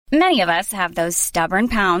Many of us have those stubborn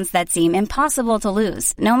pounds that seem impossible to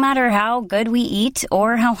lose, no matter how good we eat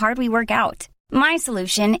or how hard we work out. My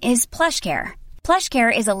solution is PlushCare.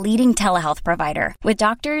 PlushCare is a leading telehealth provider with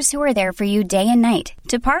doctors who are there for you day and night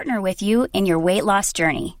to partner with you in your weight loss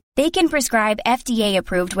journey. They can prescribe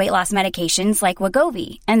FDA-approved weight loss medications like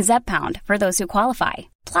Wegovy and Zepbound for those who qualify.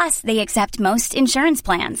 Plus, they accept most insurance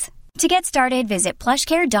plans. To get started, visit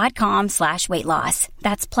plushcare.com/weightloss.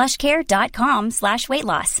 That's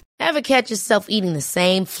plushcare.com/weightloss. Ever catch yourself eating the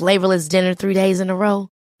same flavorless dinner 3 days in a row?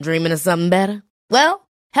 Dreaming of something better? Well,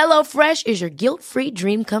 HelloFresh is your guilt-free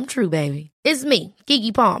dream come true, baby. It's me,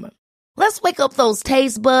 Keke Palmer. Let's wake up those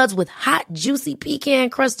taste buds with hot, juicy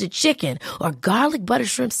pecan-crusted chicken or garlic butter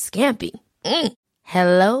shrimp scampi.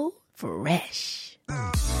 Hello Fresh.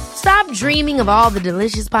 Stop dreaming of all the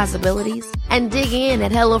delicious possibilities and dig in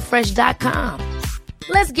at HelloFresh.com.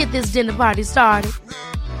 Let's get this dinner party started.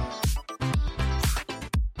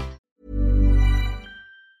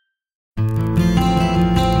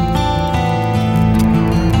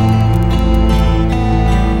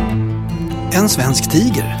 En svensk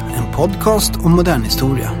tiger, en podcast om modern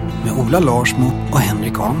historia med Ola Larsmo och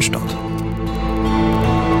Henrik Arnstad.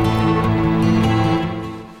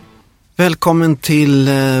 Välkommen till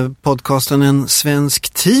podcasten En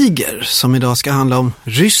svensk tiger som idag ska handla om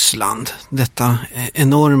Ryssland. Detta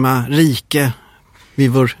enorma rike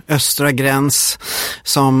vid vår östra gräns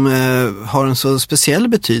som har en så speciell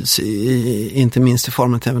betydelse inte minst i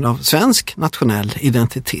formen även av svensk nationell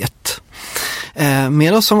identitet.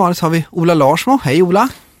 Med oss som vanligt har vi Ola Larsmo. Hej Ola!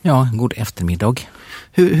 Ja, god eftermiddag.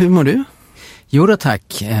 Hur mår du? Jo då,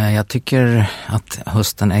 tack. Jag tycker att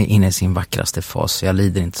hösten är inne i sin vackraste fas. Jag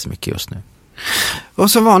lider inte så mycket just nu.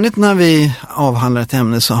 Och som vanligt när vi avhandlar ett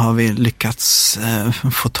ämne så har vi lyckats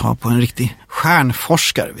få ta på en riktig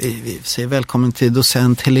stjärnforskare. Vi säger välkommen till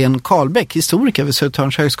docent Helene Karlbäck, historiker vid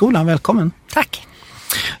Södertörns högskola. Välkommen. Tack.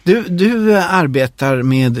 Du arbetar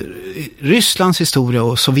med Rysslands historia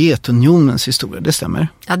och Sovjetunionens historia, det stämmer?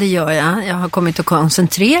 Ja, det gör jag. Jag har kommit att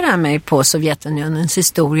koncentrera mig på Sovjetunionens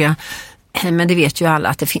historia. Men det vet ju alla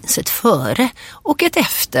att det finns ett före och ett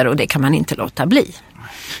efter och det kan man inte låta bli.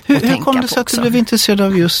 Hur kom det sig att du blev intresserad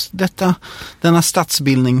av just denna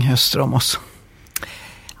statsbildning öster om oss?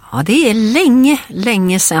 Ja, det är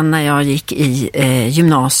länge sedan när jag gick i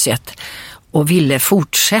gymnasiet och ville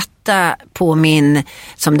fortsätta på min,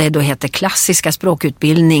 som det då heter, klassiska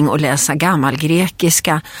språkutbildning och läsa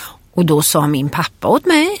gammalgrekiska. Och då sa min pappa åt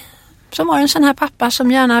mig, som var en sån här pappa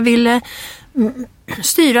som gärna ville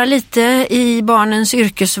styra lite i barnens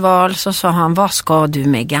yrkesval, så sa han: vad ska du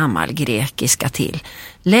med gammalgrekiska till?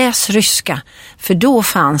 Läs ryska. För då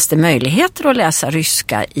fanns det möjligheter att läsa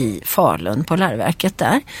ryska i Falun på läroverket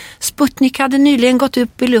där. Sputnik hade nyligen gått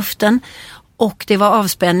upp i luften och det var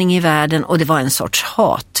avspänning i världen och det var en sorts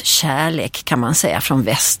hatkärlek kan man säga från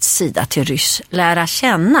västs sida till ryss. Lära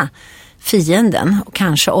känna fienden och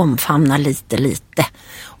kanske omfamna lite.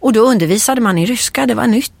 Och då undervisade man i ryska, det var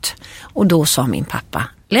nytt. Och då sa min pappa: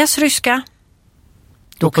 läs ryska.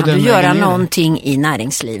 Då kan du göra någonting i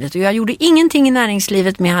näringslivet. Och jag gjorde ingenting i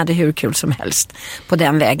näringslivet, men jag hade hur kul som helst. På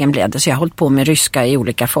den vägen blev det. Så jag har hållit på med ryska i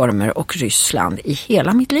olika former och Ryssland i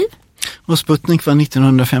hela mitt liv. Och Sputnik var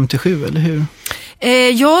 1957, eller hur?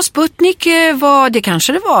 Ja, Sputnik var, det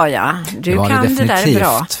kanske det var, ja. Du var kan det där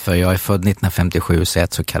bra. För jag är född 1957 så är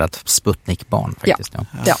ett så kallat Sputnik-barn faktiskt. Ja.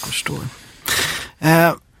 Jag förstår.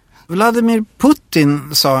 Vladimir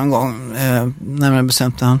Putin sa en gång, närmare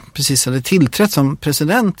bestämt när han precis hade tillträtt som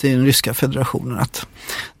president i den ryska federationen, att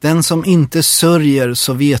den som inte sörjer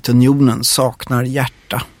Sovjetunionen saknar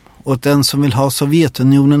hjärta och den som vill ha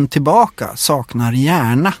Sovjetunionen tillbaka saknar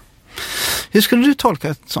hjärna. Hur skulle du tolka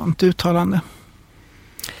ett sånt uttalande?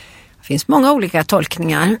 Det finns många olika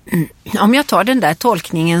tolkningar. Om jag tar den där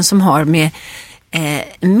tolkningen som har med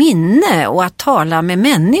minne och att tala med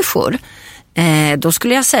människor, då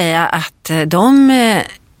skulle jag säga att de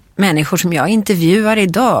människor som jag intervjuar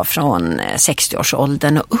idag från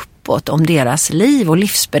 60-årsåldern och uppåt om deras liv och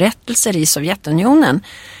livsberättelser i Sovjetunionen,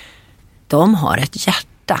 de har ett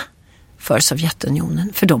hjärta för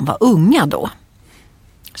Sovjetunionen, för de var unga då.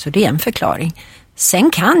 Så det är en förklaring.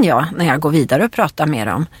 Sen kan jag, när jag går vidare och pratar med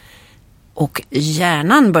dem och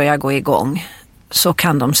hjärnan börjar gå igång, så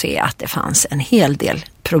kan de se att det fanns en hel del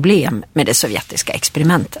problem med det sovjetiska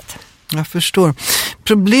experimentet. Jag förstår.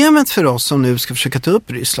 Problemet för oss som nu ska försöka ta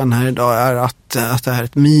upp Ryssland här idag är att det här är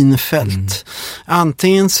ett minfält.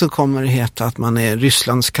 Antingen så kommer det heta att man är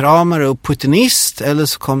Rysslandskramare och putinist, eller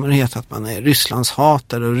så kommer det heta att man är Rysslands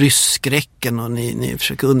hatare och rysskräcken och ni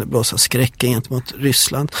försöker underblåsa skräcken gentemot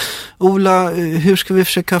Ryssland. Ola, hur ska vi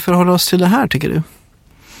försöka förhålla oss till det här, tycker du?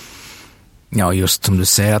 Ja, just som du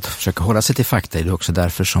säger, att försöka hålla sig till fakta är det också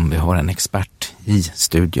därför som vi har en expert i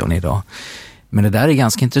studion idag. Men det där är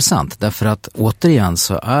ganska intressant därför att återigen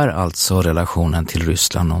så är alltså relationen till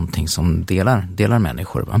Ryssland någonting som delar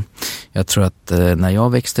människor. Va? Jag tror att när jag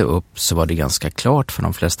växte upp så var det ganska klart för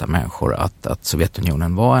de flesta människor att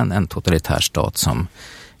Sovjetunionen var en totalitär stat som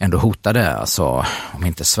ändå hotade, alltså om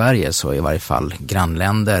inte Sverige så i varje fall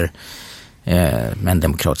grannländer med en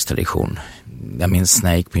demokratisk tradition. Jag minns när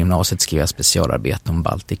jag gick på gymnasiet skrev jag specialarbete om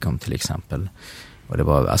Baltikum till exempel. Och det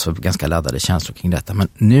var alltså ganska laddade känslor kring detta. Men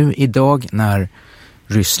nu idag när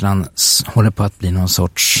Ryssland håller på att bli någon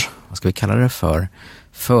sorts, vad ska vi kalla det för,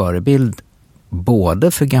 förebild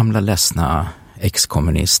både för gamla ledsna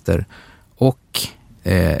ex-kommunister och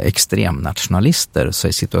extremnationalister så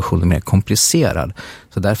är situationen mer komplicerad.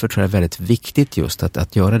 Så därför tror jag det är väldigt viktigt just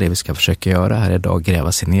att göra det vi ska försöka göra här idag,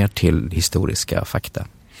 gräva sig ner till historiska fakta.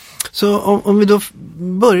 Så om vi då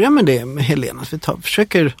börjar med det med Helena, att vi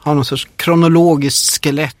försöker ha någon sorts kronologiskt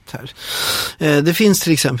skelett här. Det finns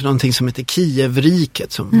till exempel någonting som heter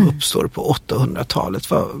Kievriket som uppstår på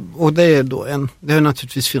 800-talet. Och det är då det har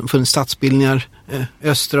naturligtvis funnits statsbildningar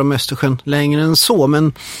öster om Östersjön längre än så.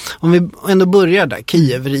 Men om vi ändå börjar där,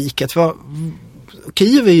 Kievriket.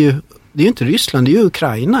 Kiev det är ju inte Ryssland, det är ju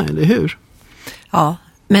Ukraina, eller hur? Ja.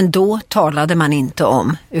 Men då talade man inte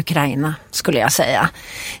om Ukraina, skulle jag säga.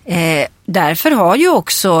 Därför har ju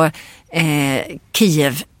också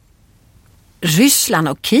Ryssland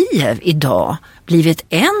och Kiev idag blivit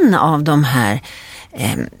en av de här,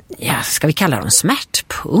 ska vi kalla dem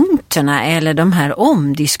smärtpunkterna eller de här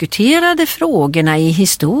omdiskuterade frågorna i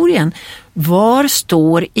historien. Var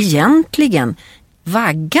står egentligen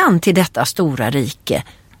vaggan till detta stora rike?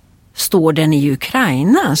 Står den i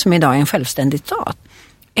Ukraina som idag är en självständig stat?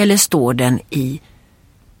 Eller står den i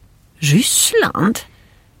Ryssland?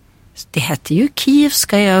 Det heter ju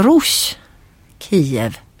Kievskaja Ruсь,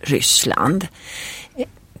 Kiev, Ryssland.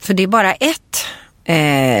 För det är bara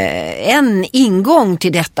en ingång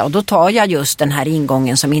till detta, och då tar jag just den här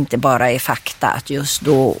ingången som inte bara är fakta, att just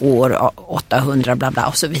då år 800 bla bla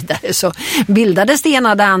och så vidare så bildades det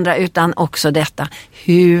ena och det andra, utan också detta,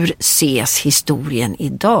 hur ses historien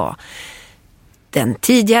idag? Den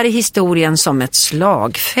tidigare historien som ett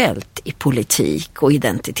slagfält i politik och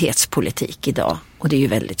identitetspolitik idag. Och det är ju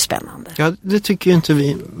väldigt spännande. Ja, det tycker ju inte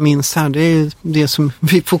vi minns här. Det är det som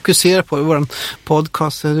vi fokuserar på i vår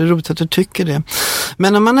podcast. Det är roligt att du tycker det.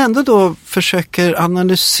 Men när man ändå då försöker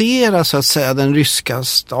analysera så att säga den ryska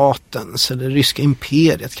statens eller ryska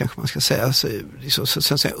imperiet kanske man ska säga,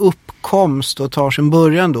 så att säga uppkomst och tar sin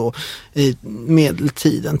början då i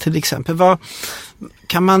medeltiden till exempel.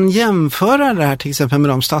 Kan man jämföra det här till exempel med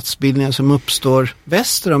de statsbildningar som uppstår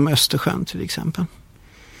väster om Östersjön till exempel?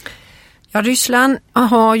 Ja, Ryssland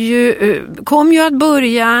kom ju att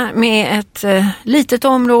börja med ett litet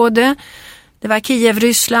område. Det var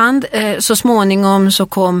Kiev-Ryssland. Så småningom så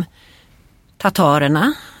kom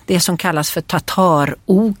tatarerna, det som kallas för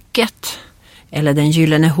Tataroket. Eller den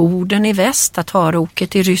gyllene horden i väst,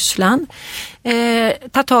 Tataroket i Ryssland.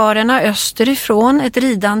 Tatarerna österifrån, ett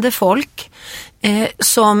ridande folk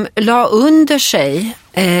som la under sig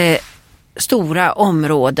stora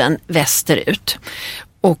områden västerut.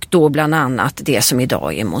 Och då bland annat det som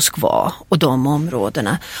idag är Moskva och de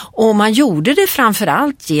områdena. Och man gjorde det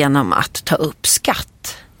framförallt genom att ta upp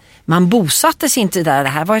skatt. Man bosattes inte där, det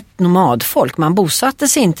här var ett nomadfolk, man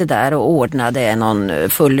bosattes inte där och ordnade någon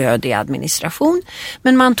fullödig administration.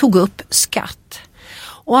 Men man tog upp skatt.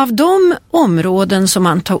 Och av de områden som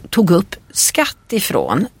man tog upp skatt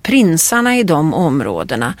ifrån, prinsarna i de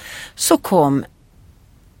områdena, så kom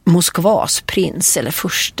Moskvas prins eller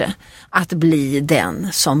furste att bli den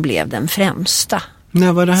som blev den främsta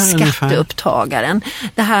skatteupptagaren.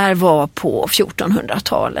 Det här var på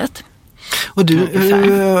 1400-talet. Och du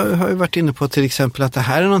har ju varit inne på till exempel att det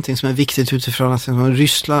här är någonting som är viktigt utifrån att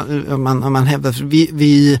Ryssland, om man hävdar att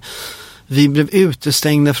vi blev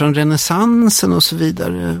utestängda från renässansen och så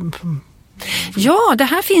vidare. Ja, det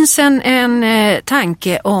här finns en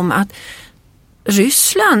tanke om att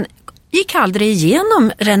Ryssland gick aldrig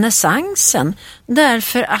igenom renässansen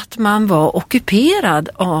därför att man var ockuperad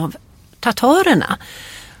av tatarerna.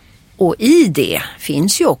 Och i det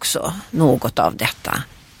finns ju också något av detta.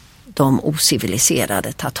 De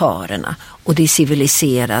ociviliserade tatarerna och det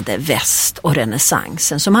civiliserade väst och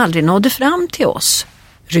renässansen som aldrig nådde fram till oss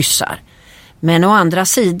ryssar. Men å andra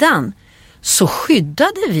sidan så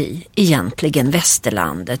skyddade vi egentligen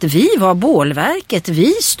västerlandet. Vi var bålverket,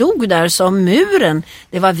 vi stod där som muren.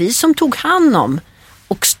 Det var vi som tog hand om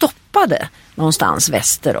och stoppade någonstans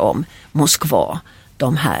väster om Moskva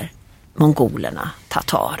de här mongolerna,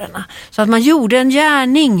 tatarerna. Så att man gjorde en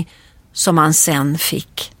gärning som man sen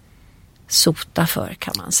fick sota för,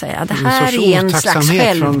 kan man säga. Det här är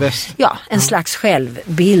en slags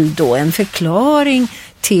självbild då, en förklaring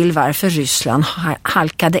till varför Ryssland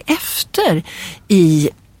halkade efter i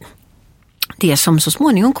det som så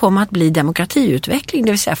småningom kom att bli demokratiutveckling,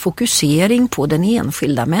 det vill säga fokusering på den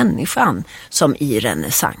enskilda människan som i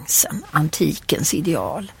renässansen, antikens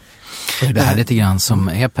ideal. Det här är lite grann som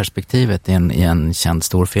är perspektivet i en känd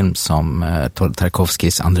storfilm som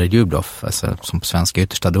Tarkovskis Andrei Rublev, alltså som på svenska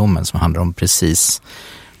Yttersta domen, som handlar om precis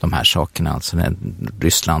de här sakerna. Alltså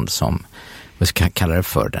Ryssland som, vad ska jag kalla det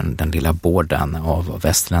för, den lilla båden av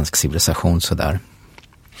västerländsk civilisation sådär.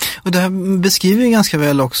 Och det här beskriver ganska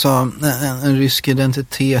väl också en rysk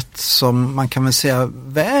identitet som man kan väl säga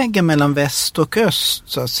väger mellan väst och öst,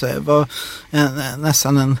 så att säga.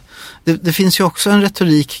 Det finns ju också en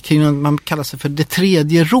retorik kring vad man kallar sig för det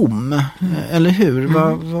tredje Rom, eller hur?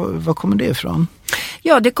 Vad kommer det ifrån?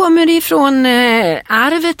 Ja, det kommer ifrån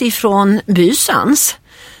arvet ifrån Bysans.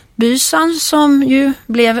 Bysans som ju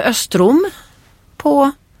blev Östrom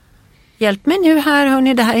på... Hjälp mig nu här,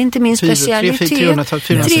 hörni, det här är inte min specialitet.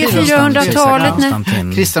 300-400-talet.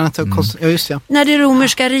 När det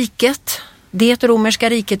romerska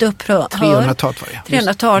riket upphör.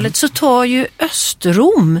 300-talet så tar ju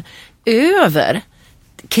Östrom över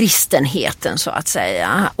kristenheten, så att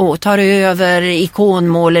säga, och tar över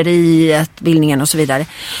ikonmåleriet, bildningen och så vidare.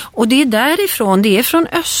 Och det är därifrån, det är från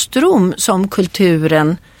Östrom som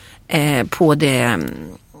kulturen på det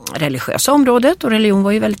religiösa området, och religion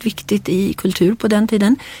var ju väldigt viktigt i kultur på den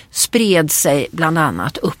tiden, spred sig bland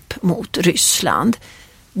annat upp mot Ryssland.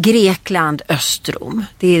 Grekland, Östrom.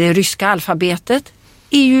 Det ryska alfabetet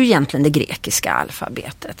är ju egentligen det grekiska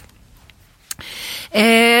alfabetet.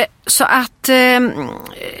 Så att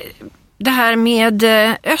det här med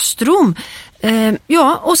Östrom,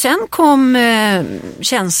 och sen kom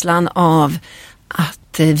känslan av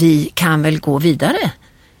att vi kan väl gå vidare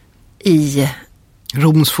i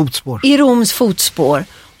Roms fotspår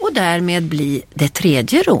och därmed bli det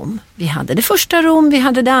tredje Rom. Vi hade det första Rom, vi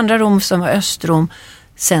hade det andra Rom som var Östrom.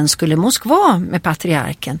 Sen skulle Moskva med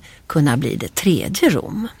patriarken kunna bli det tredje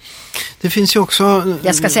Rom. Det finns ju också...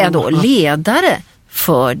 Jag ska säga då, ledare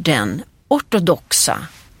för den ortodoxa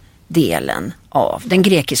delen av, den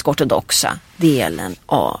grekisk-ortodoxa delen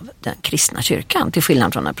av den kristna kyrkan, till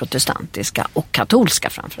skillnad från den protestantiska och katolska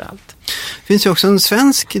framförallt. Det finns ju också en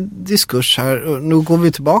svensk diskurs här, och nu går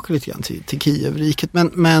vi tillbaka lite grann till Kievriket,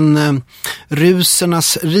 men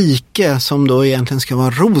rusernas rike, som då egentligen ska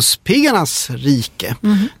vara rospiggarnas rike,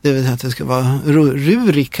 det vill säga att det ska vara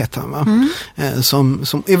Rurik heter han, va? Som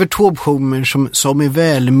Evert Taube som i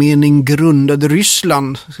välmening grundade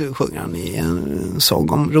Ryssland, sjunger han i en sång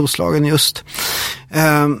om Roslagen just.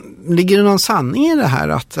 Ligger det någon sanning i det här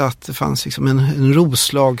att det fanns liksom en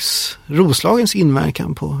Roslagens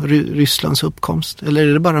inverkan på Rysslands uppkomst, eller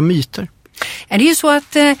är det bara myter? Det är ju så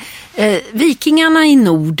att vikingarna i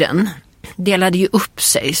Norden delade ju upp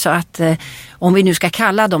sig, så att om vi nu ska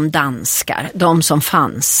kalla dem danskar, de som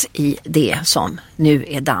fanns i det som nu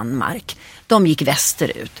är Danmark, de gick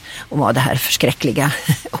västerut och var det här förskräckliga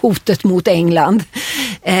hotet mot England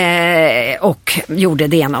och gjorde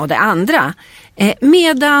det ena och det andra.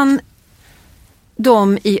 Medan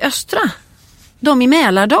de i de i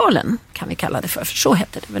Mälardalen kan vi kalla det för så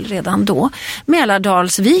hette det väl redan då.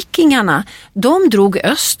 Mälardalsvikingarna, de drog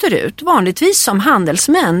österut, vanligtvis som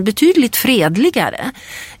handelsmän, betydligt fredligare.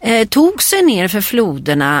 Tog sig ner för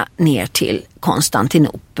floderna ner till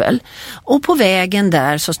Konstantinopel. Och på vägen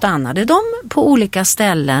där så stannade de på olika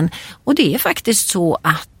ställen. Och det är faktiskt så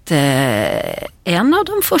att en av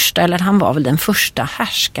de första, eller han var väl den första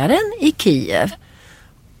härskaren i Kiev,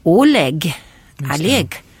 Oleg,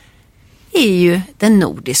 är ju den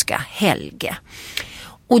nordiska Helge.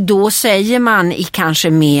 Och då säger man i kanske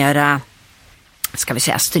mera, ska vi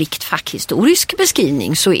säga, strikt fackhistorisk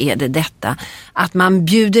beskrivning, så är det detta att man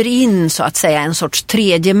bjuder in, så att säga, en sorts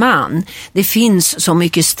tredje man. Det finns så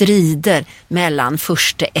mycket strider mellan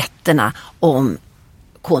fursteätterna om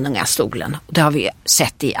konungastolen. Det har vi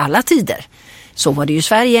sett i alla tider. Så var det ju i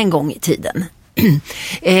Sverige en gång i tiden.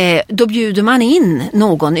 Då bjuder man in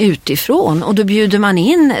någon utifrån, och då bjuder man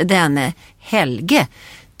in den Helge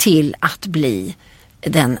till att bli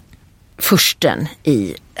den fursten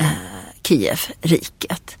i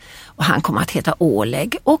Kievriket. Och han kommer att heta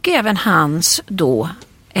Oleg, och även hans då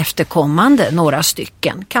efterkommande, några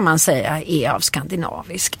stycken kan man säga, är av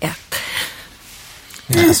skandinavisk ett.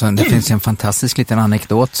 Ja, alltså, det finns en fantastisk liten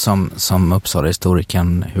anekdot som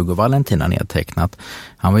Uppsala-historikern Hugo Valentin har nedtecknat.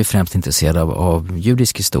 Han var ju främst intresserad av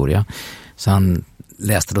judisk historia. Så han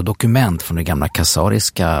läste då dokument från det gamla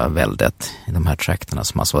khazariska väldet i de här trakterna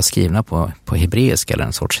som alltså var skrivna på hebreiska eller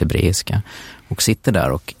en sorts hebreiska, och sitter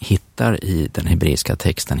där och hittar i den hebreiska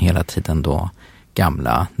texten hela tiden då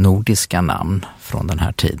gamla nordiska namn från den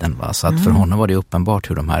här tiden. Va? Så att för honom var det uppenbart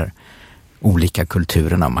hur de här olika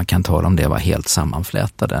kulturerna, man kan tala om det, var helt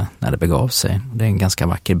sammanflätade när det begav sig. Det är en ganska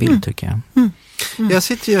vacker bild tycker jag. Jag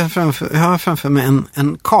sitter ju jag har framför mig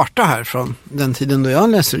en karta här från den tiden då jag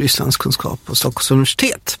läste Rysslands kunskap på Stockholms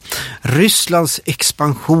universitet. Rysslands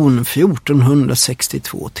expansion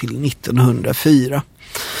 1462 till 1904.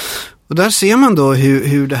 Och där ser man då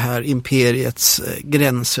hur det här imperiets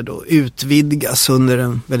gränser då utvidgas under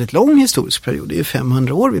en väldigt lång historisk period. Det är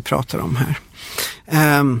 500 år vi pratar om här.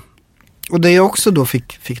 Och det jag också då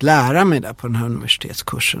fick lära mig där på den här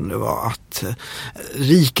universitetskursen, det var att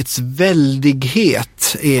rikets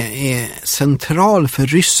väldighet är central för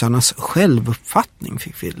ryssarnas självuppfattning,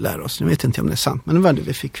 fick vi lära oss. Nu vet inte om det är sant, men det var det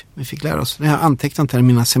vi fick lära oss. Det har jag antecknat här i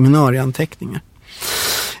mina seminarieanteckningar.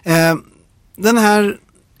 Den här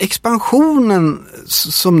expansionen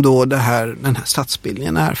som då den här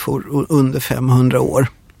stadsbildningen är för under 500 år.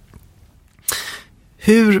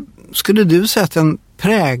 Hur skulle du säga att den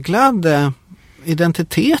präglade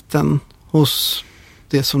identiteten hos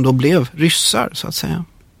det som då blev ryssar, så att säga?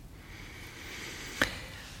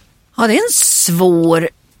 Ja, det är en svår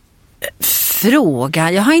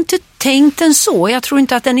fråga. Jag har inte tänkt den så. Jag tror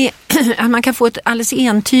inte att att man kan få ett alldeles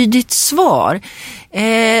entydigt svar.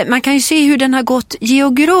 Man kan ju se hur den har gått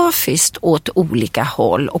geografiskt åt olika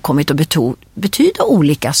håll och kommit att betyda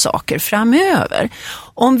olika saker framöver.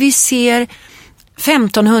 Om vi ser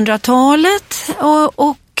 1500-talet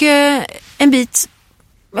och en bit,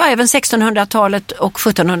 även 1600-talet och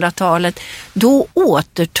 1700-talet, då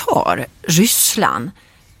återtar Ryssland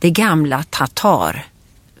det gamla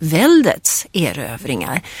tatarväldets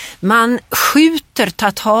erövringar. Man skjuter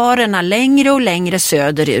tatarerna längre och längre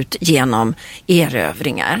söderut genom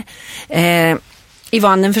erövringar.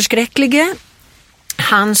 Ivan den förskräcklige,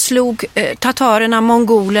 han slog tatarerna,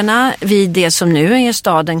 mongolerna, vid det som nu är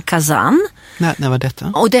staden Kazan. När var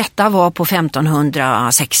detta? Och detta var på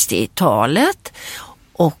 1560-talet.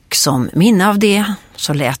 Och som minne av det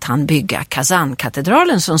så lät han bygga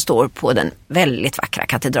Kazan-katedralen som står på den väldigt vackra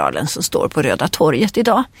katedralen som står på Röda torget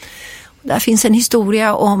idag. Där finns en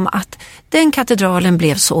historia om att den katedralen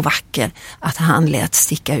blev så vacker att han lät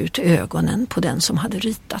sticka ut ögonen på den som hade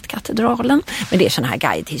ritat katedralen. Men det är såna här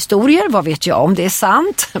guidehistorier, vad vet jag om det är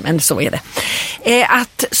sant? Men så är det.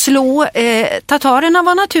 Att slå tatarerna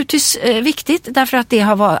var naturligtvis viktigt därför att det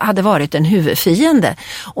hade varit en huvudfiende.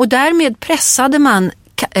 Och därmed pressade man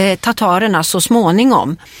tatarerna så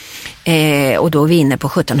småningom, och då är vi inne på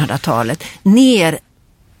 1700-talet, ner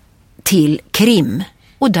till Krim.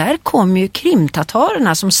 Och där kom ju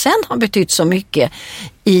krimtatarerna som sen har betytt så mycket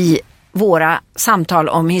i våra samtal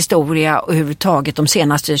om historia och överhuvudtaget de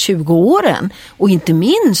senaste 20 åren. Och inte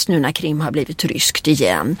minst nu när Krim har blivit ryskt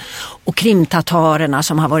igen. Och krimtatarerna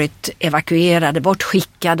som har varit evakuerade,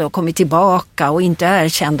 bortskickade och kommit tillbaka och inte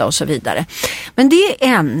erkända och så vidare. Men det är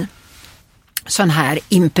en sån här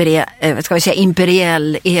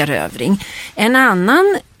imperiell erövring. En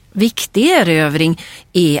annan viktig erövring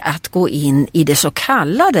är att gå in i det så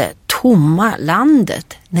kallade tomma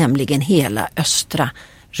landet, nämligen hela östra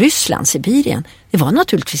Ryssland, Sibirien. Det var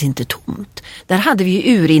naturligtvis inte tomt. Där hade vi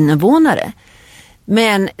ju urinvånare.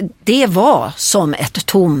 Men det var som ett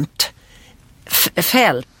tomt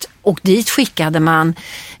fält och dit skickade man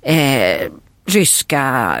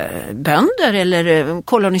ryska bönder eller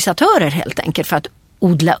kolonisatörer helt enkelt för att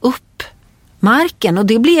odla upp marken. Och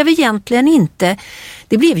det blev egentligen inte,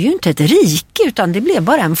 det blev ju inte ett rike utan det blev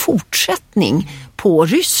bara en fortsättning på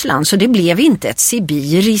Ryssland. Så det blev inte ett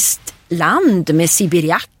sibiriskt land med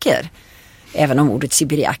sibiriaker. Även om ordet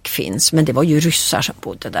sibiriak finns, men det var ju ryssar som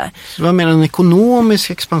bodde där. Så det var mer en ekonomisk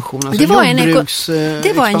expansion? Alltså det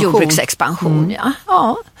var en jordbruksexpansion,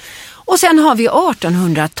 ja. Och sen har vi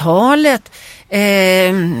 1800-talet.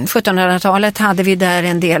 1700-talet hade vi där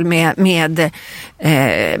en del med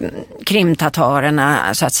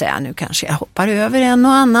krimtatarerna så att säga. Nu kanske jag hoppar över en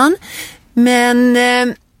och annan. Men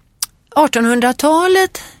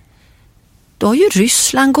 1800-talet, då har ju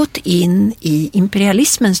Ryssland gått in i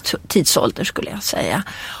imperialismens tidsålder skulle jag säga.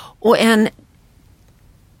 Och en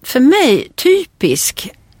för mig typisk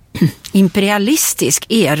imperialistisk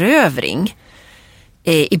erövring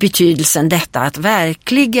i betydelsen detta att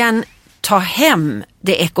verkligen ta hem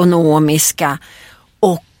det ekonomiska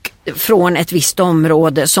och från ett visst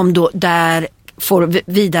område som då där får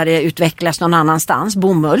vidare utvecklas någon annanstans.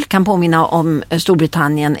 Bomull kan påminna om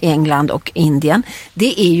Storbritannien, England och Indien.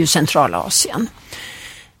 Det är ju Centralasien.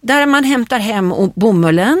 där man hämtar hem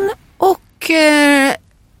bomullen och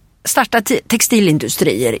startar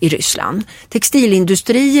textilindustrier i Ryssland.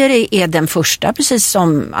 Textilindustrier är den första, precis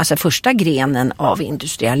som alltså första grenen av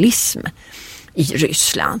industrialism i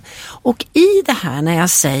Ryssland. Och i det här när jag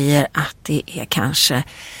säger att det är kanske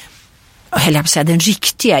den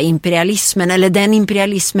riktiga imperialismen eller den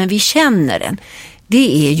imperialismen vi känner den,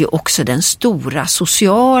 det är ju också den stora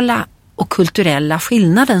sociala och kulturella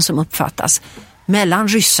skillnaden som uppfattas mellan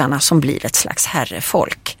ryssarna som blir ett slags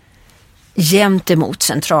herrefolk gentemot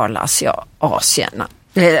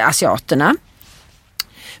centralasiaterna,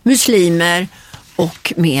 muslimer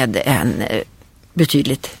och med en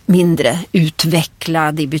betydligt mindre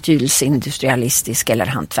utvecklad i betydelse industrialistisk eller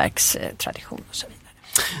hantverkstradition och så vidare.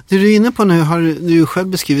 Det du är inne på nu har du själv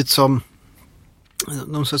beskrivit som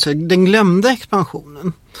den glömda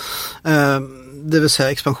expansionen. Det vill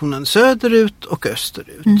säga expansionen söderut och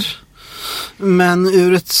österut. Men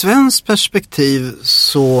ur ett svenskt perspektiv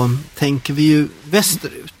så tänker vi ju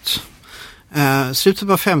västerut. Slutet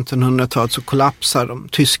på 1500-talet så kollapsar de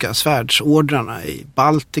tyska svärdsordrarna i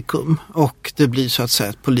Baltikum och det blir så att säga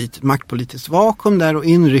ett maktpolitiskt vakuum där och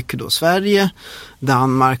inrycker då Sverige,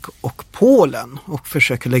 Danmark och Polen och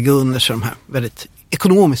försöker lägga under sig de här väldigt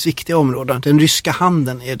ekonomiskt viktiga områdena. Den ryska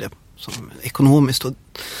handeln är det som ekonomiskt och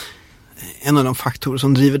en av de faktorer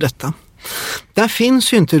som driver detta. Där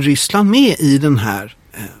finns ju inte Ryssland med i den här,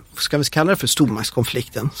 ska vi kalla det för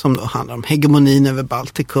stormaktskonflikten som då handlar om hegemonin över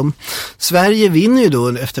Baltikum. Sverige vinner ju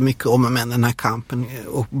då efter mycket om och men den här kampen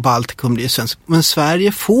och Baltikum blir svensk. Men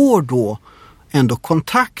Sverige får då ändå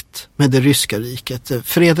kontakt med det ryska riket.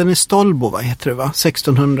 Freden i Stolbova heter det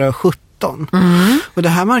 1617. Och det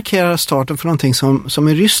här markerar starten för någonting som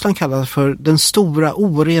i Ryssland kallas för den stora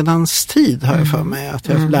oredans tid, har jag för mig att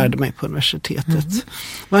jag lärde mig på universitetet.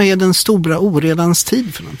 Vad är den stora oredans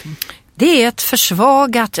tid för någonting? Det är ett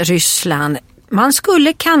försvagat Ryssland. Man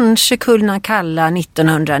skulle kanske kunna kalla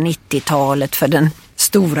 1990-talet för den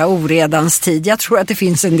stora oredans tid. Jag tror att det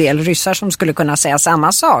finns en del ryssar som skulle kunna säga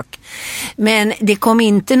samma sak. Men det kom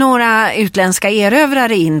inte några utländska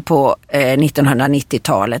erövrare in på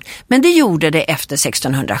 1990-talet. Men det gjorde det efter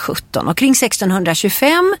 1617. Och kring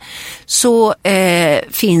 1625 så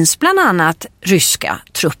finns bland annat ryska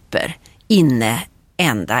trupper inne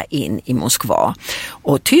ända in i Moskva.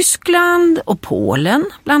 Och Tyskland och Polen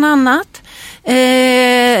bland annat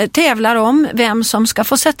tävlar om vem som ska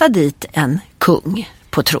få sätta dit en kung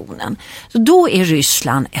på tronen. Så då är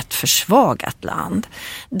Ryssland ett försvagat land.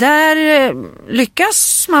 Där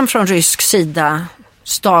lyckas man från rysk sida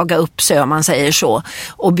staga upp sig, om man säger så,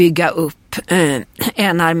 och bygga upp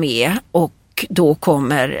en armé, och då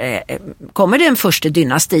kommer det en första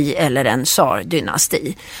dynasti eller en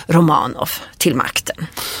tsardynasti, Romanov, till makten.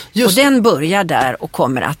 Och den börjar där och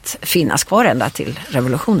kommer att finnas kvar ända till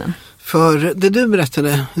revolutionen. För det du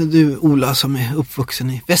berättade, du Ola som är uppvuxen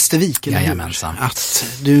i Västervik, att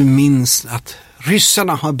du minns att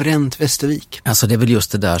ryssarna har bränt Västervik. Alltså det är väl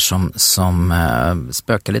just det där som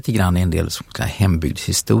spökar lite grann i en del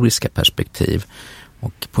hembygdshistoriska perspektiv.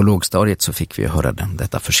 Och på lågstadiet så fick vi höra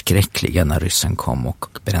detta förskräckliga när ryssen kom och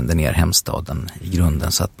brände ner hemstaden i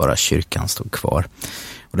grunden så att bara kyrkan stod kvar.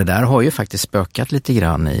 Och det där har ju faktiskt spökat lite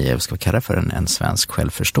grann i, vad ska vi kalla det för, en svensk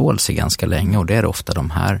självförståelse ganska länge. Och det är ofta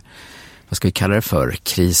de här, vad ska vi kalla det för,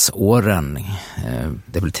 krisåren.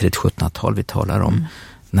 Det är väl tidigt 1700-tal vi talar om.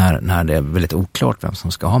 När det är väldigt oklart vem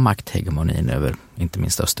som ska ha makthegemonin över inte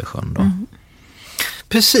minst Östersjön då.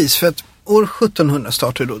 Precis, för att år 1700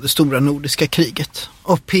 startade då det stora nordiska kriget.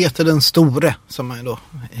 Och Peter den store, som man då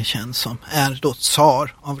är känd som, är då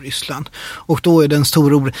tsar av Ryssland. Och då är den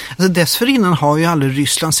stora dessförinnan har ju aldrig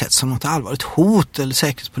Ryssland sett som något allvarligt hot eller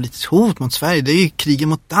säkerhetspolitiskt hot mot Sverige. Det är ju kriget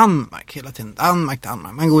mot Danmark hela tiden. Danmark.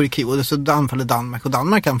 Man går i krig och så anfaller Danmark. Och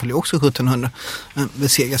Danmark anfaller ju också 1700.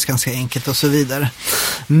 Besegras ganska enkelt och så vidare.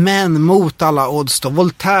 Men mot alla odds då.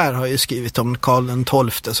 Voltaire har ju skrivit om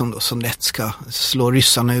Karl XII som då så lätt ska slå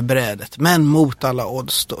ryssarna ur brädet. Men mot alla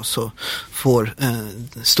odds då så får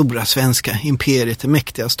stora svenska imperiet, den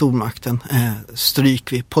mäktiga stormakten,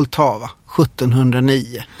 stryk vid Poltava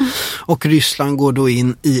 1709. Och Ryssland går då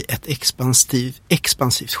in i ett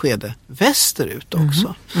expansivt skede västerut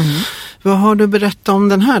också. Vad har du berättat om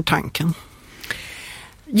den här tanken?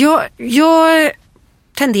 Jag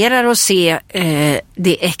tenderar att se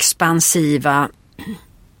det expansiva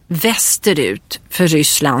västerut för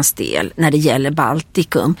Rysslands del när det gäller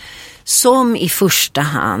Baltikum som i första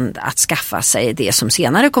hand att skaffa sig det som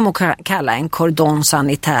senare kommer att kalla en cordon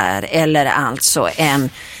sanitär, eller alltså en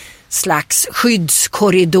slags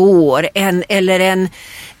skyddskorridor eller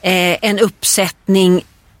en uppsättning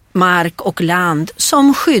mark och land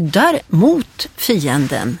som skyddar mot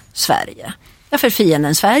fienden Sverige. Ja, för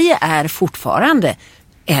fienden Sverige är fortfarande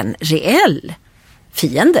en reell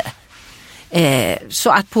fiende. Så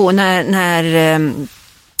att när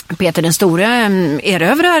Peter den store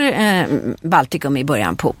erövrar Baltikum i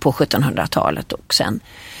början på 1700-talet och sen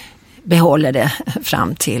behåller det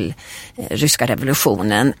fram till ryska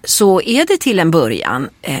revolutionen, så är det till en början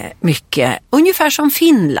mycket ungefär som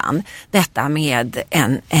Finland, detta med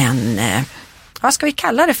en vad ska vi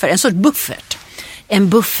kalla det för, en sorts buffert. En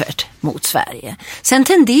buffert mot Sverige. Sen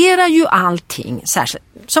tenderar ju allting, särskilt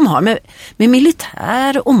som har med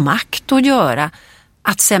militär och makt att göra,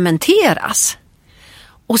 att cementeras.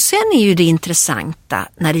 Och sen är ju det intressanta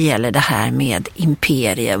när det gäller det här med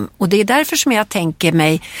imperium. Och det är därför som jag tänker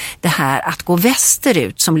mig det här att gå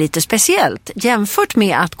västerut som lite speciellt. Jämfört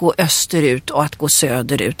med att gå österut och att gå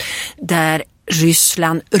söderut. Där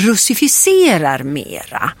Ryssland russificerar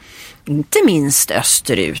mera. Inte minst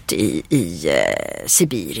österut i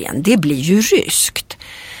Sibirien. Det blir ju ryskt.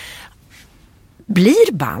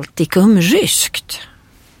 Blir Baltikum ryskt?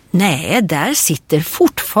 Nej, där sitter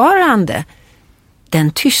fortfarande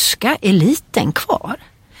den tyska eliten kvar.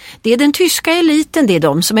 Det är den tyska eliten, det är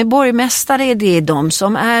de som är borgmästare, det är de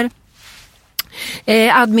som är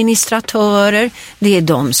administratörer, det är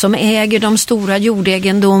de som äger de stora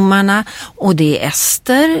jordegendomarna, och det är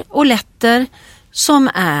ester och letter som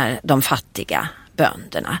är de fattiga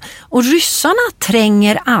bönderna. Och ryssarna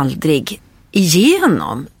tränger aldrig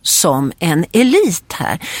igenom som en elit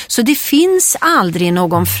här. Så det finns aldrig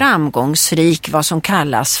någon framgångsrik, vad som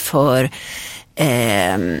kallas för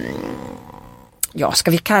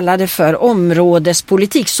ska vi kalla det för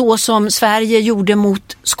områdespolitik, så som Sverige gjorde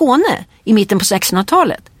mot Skåne i mitten på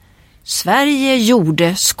 1600-talet. Sverige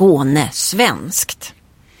gjorde Skåne svenskt.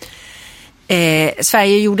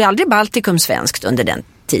 Sverige gjorde aldrig Baltikum svenskt under den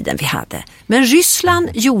tiden vi hade. Men Ryssland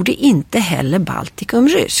gjorde inte heller Baltikum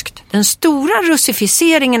ryskt. Den stora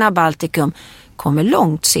russificeringen av Baltikum kommer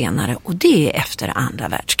långt senare, och det är efter andra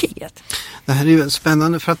världskriget. Det här är ju väldigt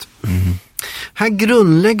spännande för att här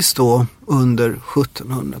grundläggs då under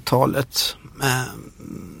 1700-talet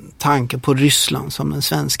tanken på Ryssland som den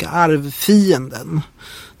svenska arvfienden.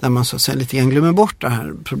 Där man så att säga lite grann glömmer bort det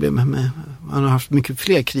här problemet med, man har haft mycket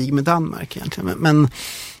fler krig med Danmark egentligen. Men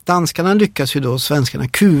danskarna lyckas ju då svenskarna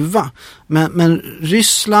kuva. Men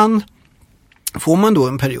Ryssland får man då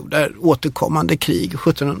en period där återkommande krig,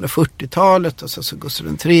 1740-talet och så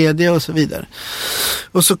Gustav III och så vidare.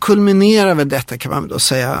 Och så kulminerar väl detta, kan man då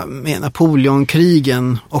säga, med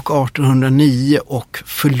Napoleonkrigen och 1809 och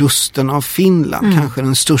förlusten av Finland, kanske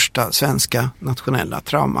den största svenska nationella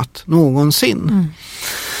traumat någonsin.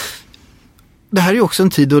 Det här är ju också en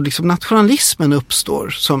tid då liksom nationalismen uppstår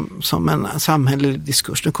som en samhällelig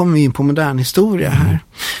diskurs. Nu kommer vi in på modern historia här.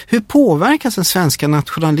 Hur påverkas den svenska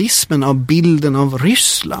nationalismen av bilden av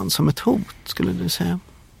Ryssland som ett hot, skulle du säga?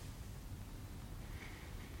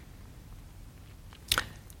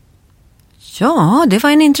 Ja, det var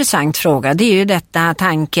en intressant fråga. Det är ju detta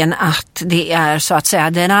tanken att det är så att säga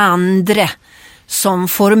den andra som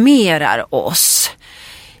formerar oss.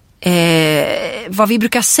 Vad vi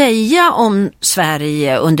brukar säga om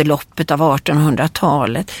Sverige under loppet av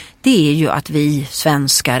 1800-talet, det är ju att vi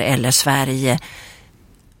svenskar eller Sverige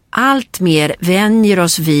allt mer vänjer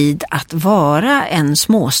oss vid att vara en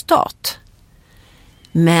småstat.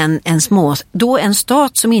 Men en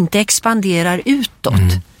stat som inte expanderar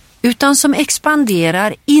utåt utan som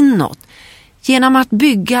expanderar inåt genom att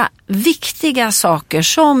bygga viktiga saker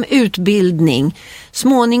som utbildning,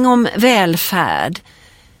 småningom välfärd,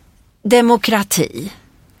 demokrati.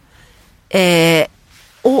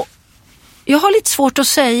 Och jag har lite svårt att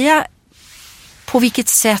säga på vilket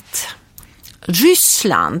sätt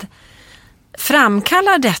Ryssland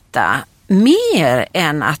framkallar detta mer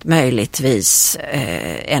än att möjligtvis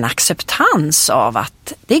en acceptans av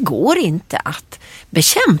att det går inte att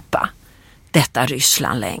bekämpa detta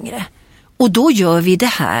Ryssland längre. Och då gör vi det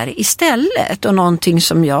här istället, och någonting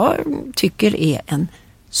som jag tycker är en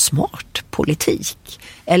smart politik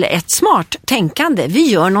eller ett smart tänkande. Vi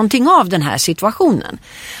gör någonting av den här situationen.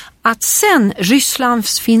 Att sen Ryssland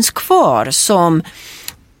finns kvar som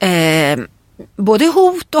både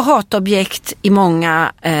hot och hatobjekt i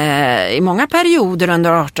många perioder under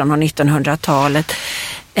 1800- och 1900-talet,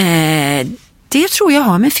 det tror jag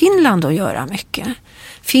har med Finland att göra mycket.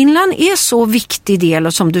 Finland är så viktig del,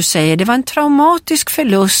 och som du säger, det var en traumatisk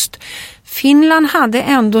förlust. Finland hade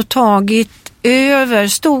ändå tagit över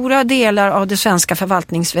stora delar av det svenska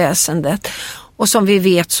förvaltningsväsendet. Och som vi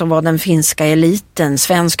vet så var den finska eliten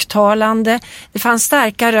svensktalande. Det fanns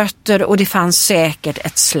starka rötter och det fanns säkert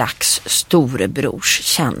ett slags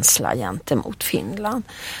storebrorskänsla gentemot Finland.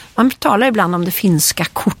 Man talar ibland om det finska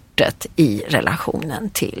kortet i relationen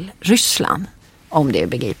till Ryssland. Om det är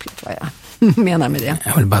begripligt vad jag menar med det.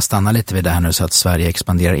 Jag vill bara stanna lite vid det här nu så att Sverige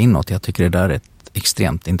expanderar inåt. Jag tycker det där är ett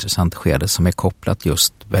extremt intressant skede som är kopplat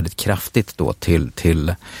just väldigt kraftigt då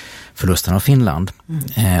till förlusten av Finland.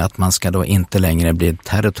 Att man ska då inte längre bli en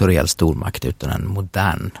territoriell stormakt utan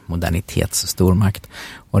en modernitetsstormakt.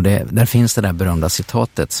 Och där finns det där berömda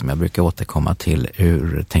citatet som jag brukar återkomma till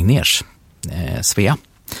ur Tegnérs Svea.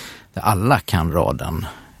 Där alla kan raden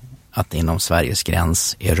att inom Sveriges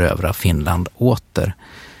gräns erövra Finland åter.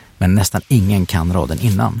 Men nästan ingen kan raden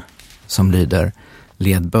innan. Som lyder: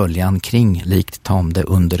 led böljan kring likt tamde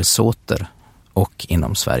undersåter och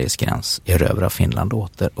inom Sveriges gräns erövra Finland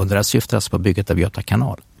åter. Och det där syftas på bygget av Göta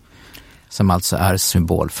kanal. Som alltså är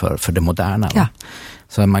symbol för det moderna. Ja.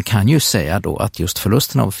 Så man kan ju säga då att just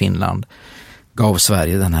förlusten av Finland gav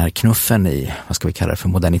Sverige den här knuffen i, vad ska vi kalla det för,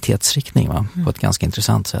 modernitetsriktning, va? På ett ganska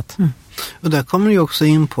intressant sätt. Och där kommer ju också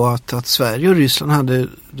in på att Sverige och Ryssland hade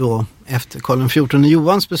då efter Karl XIV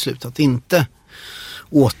Johans beslut att inte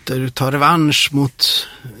återta revansch mot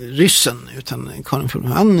ryssen, utan Karl XIV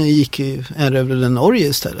han erövrade Norge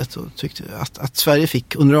istället och tyckte att Sverige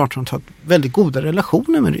fick under 1800-talet väldigt goda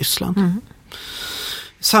relationer med Ryssland.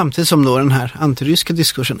 Samtidigt som då den här antiryska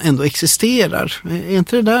diskursen ändå existerar. Är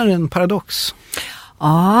inte det där en paradox?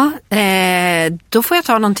 Ja, då får jag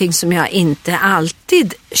ta någonting som jag inte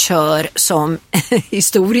alltid kör som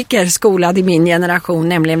historiker skolad i min generation,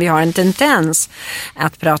 nämligen vi har en tendens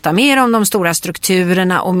att prata mer om de stora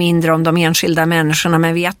strukturerna och mindre om de enskilda människorna,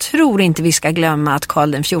 men jag tror inte vi ska glömma att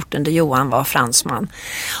Karl XIV Johan var fransman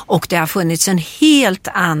och det har funnits en helt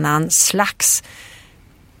annan slags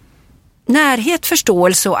närhet,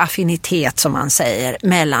 förståelse och affinitet som man säger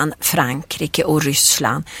mellan Frankrike och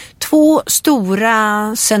Ryssland. Två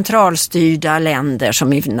stora centralstyrda länder som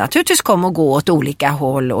naturligtvis kommer att gå åt olika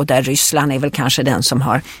håll och där Ryssland är väl kanske den som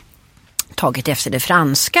har tagit efter det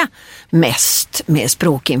franska mest med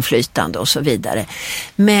språkinflytande och så vidare.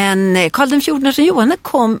 Men Karl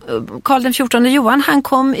XIV Johan han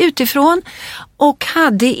kom utifrån och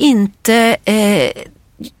hade inte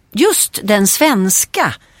just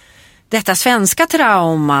detta svenska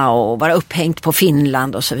trauma och vara upphängt på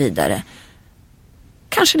Finland och så vidare.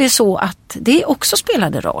 Kanske det är så att det också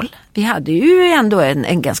spelade roll. Vi hade ju ändå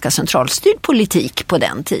en ganska centralstyrd politik på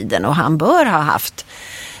den tiden och han bör ha haft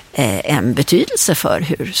en betydelse för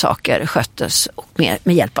hur saker sköttes och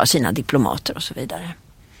med hjälp av sina diplomater och så vidare.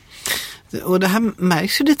 Och det här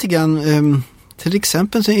märks ju lite grann till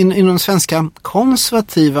exempel inom svenska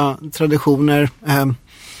konservativa traditioner.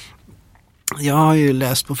 Jag har ju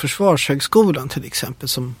läst på Försvarshögskolan till exempel,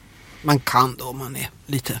 som man kan då om man är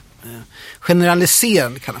lite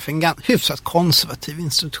generaliserande kallar för en hyfsat konservativ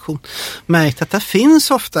institution. Märkt att det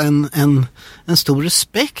finns ofta en stor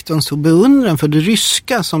respekt och en stor beundran för det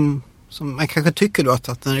ryska som man kanske tycker då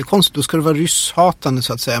att när det är konstigt då ska det vara rysshatande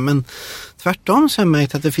så att säga, men tvärtom så har jag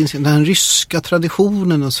märkt att det finns den här ryska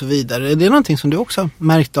traditionen och så vidare. Är det någonting som du också har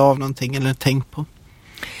märkt av någonting eller tänkt på?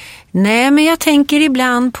 Nej, men jag tänker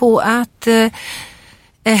ibland på att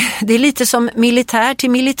det är lite som militär till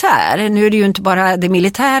militär. Nu är det ju inte bara det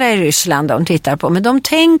militära i Ryssland de tittar på, men de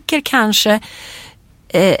tänker kanske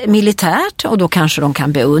militärt och då kanske de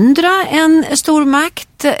kan beundra en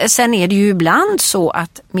stormakt. Sen är det ju ibland så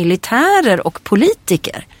att militärer och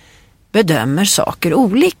politiker bedömer saker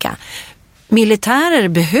olika. Militärer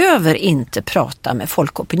behöver inte prata med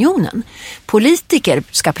folkopinionen. Politiker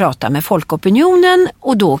ska prata med folkopinionen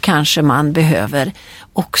och då kanske man behöver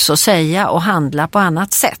också säga och handla på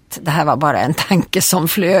annat sätt. Det här var bara en tanke som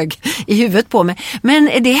flög i huvudet på mig. Men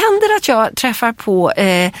det händer att jag träffar på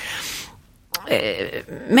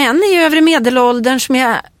män i övre medelåldern som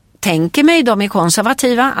jag tänker mig, de är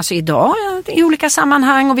konservativa, alltså idag i olika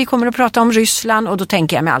sammanhang och vi kommer att prata om Ryssland och då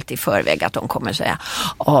tänker jag mig alltid i förväg att de kommer säga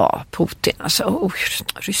Putin, alltså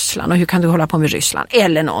Ryssland och hur kan du hålla på med Ryssland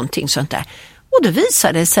eller någonting sånt där. Och då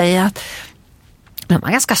visar det sig att de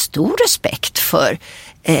har ganska stor respekt för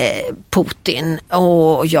Putin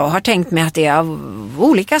och jag har tänkt mig att det är av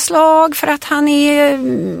olika slag för att han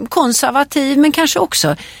är konservativ men kanske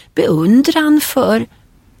också beundran för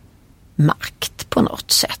makt på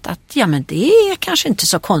något sätt. Att ja, men det är kanske inte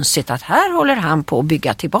så konstigt att här håller han på att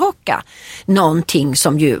bygga tillbaka någonting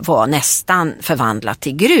som ju var nästan förvandlat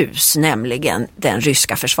till grus, nämligen den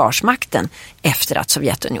ryska försvarsmakten efter att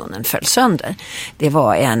Sovjetunionen föll sönder. Det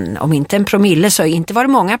var om inte en promille så inte var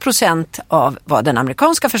det många procent av vad den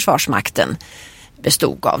amerikanska försvarsmakten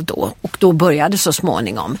bestod av då. Och då började så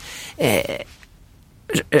småningom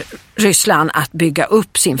Ryssland att bygga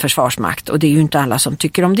upp sin försvarsmakt, och det är ju inte alla som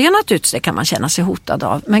tycker om det naturligtvis, det kan man känna sig hotad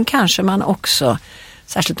av, men kanske man också,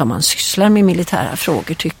 särskilt om man sysslar med militära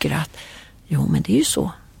frågor, tycker att jo, men det är ju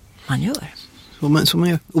så man gör. Så man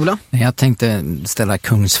gör. Ola? Jag tänkte ställa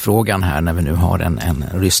kungsfrågan här när vi nu har en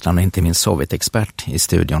Ryssland och inte minst Sovjetexpert i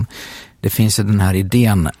studion. Det finns ju den här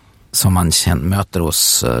idén som man möter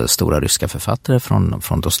hos stora ryska författare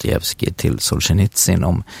från Dostojevskij till Solzhenitsyn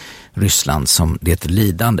om Ryssland som det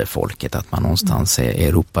lidande folket, att man någonstans är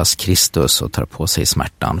Europas Kristus och tar på sig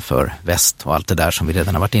smärtan för väst och allt det där som vi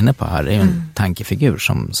redan har varit inne på här. Det är ju en tankefigur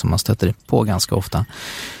som man stöter på ganska ofta.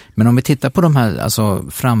 Men om vi tittar på de här, alltså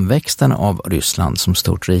framväxten av Ryssland som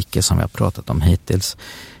stort rike som vi har pratat om hittills,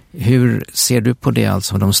 hur ser du på det,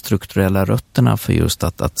 alltså de strukturella rötterna för just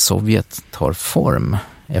att Sovjet tar form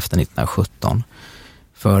efter 1917?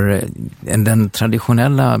 För den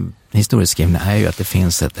traditionella historieskrivningen är ju att det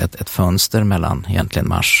finns ett fönster mellan egentligen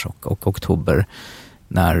mars och oktober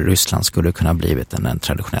när Ryssland skulle kunna blivit en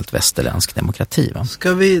traditionellt västerländsk demokrati. Va?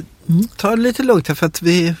 Ska vi ta det lite lugnt här, för att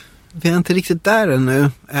vi är inte riktigt där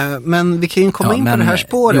ännu, men vi kan ju komma in på det här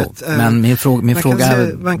spåret. Jo, men min fråga,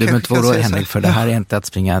 du behöver inte vara Henrik, för det här är inte att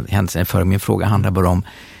springa händelsen för. Min fråga handlar bara om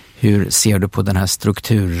hur ser du på den här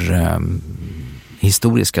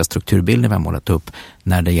historiska strukturbilden vi har målat upp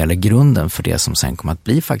när det gäller grunden för det som sen kommer att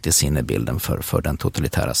bli faktiskt sinnebilden för den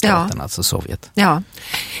totalitära staten, alltså Sovjet. Ja.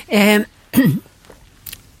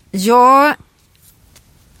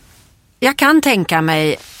 Jag kan tänka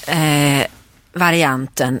mig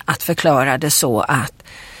varianten att förklara det så att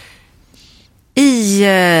i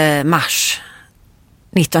mars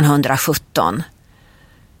 1917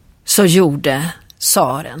 så gjorde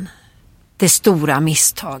tsaren det stora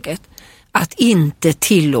misstaget att inte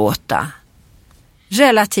tillåta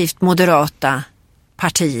relativt moderata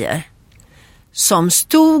partier som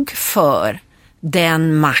stod för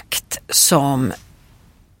den makt som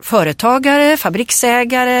företagare,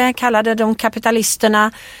 fabriksägare, kallade de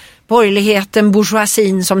kapitalisterna, borgerligheten,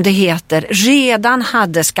 bourgeoisien som det heter, redan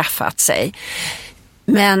hade skaffat sig,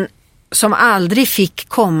 men som aldrig fick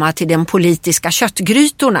komma till de politiska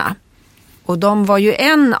köttgrytorna. Och de var ju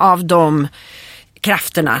en av de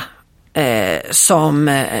krafterna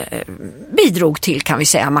som bidrog till, kan vi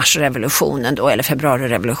säga, marsrevolutionen då, eller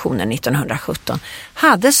februarirevolutionen 1917.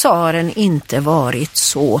 Hade tsaren inte varit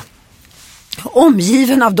så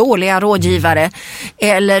omgiven av dåliga rådgivare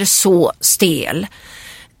eller så stel,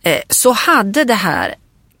 så hade det här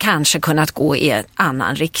kanske kunnat gå i en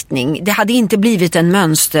annan riktning. Det hade inte blivit en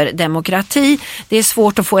mönsterdemokrati. Det är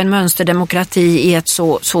svårt att få en mönsterdemokrati i ett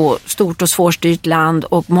så stort och svårstyrt land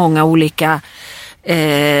och många olika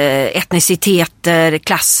etniciteter,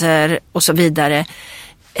 klasser och så vidare.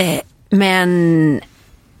 Men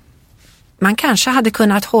man kanske hade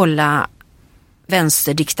kunnat hålla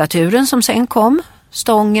vänsterdiktaturen som sen kom,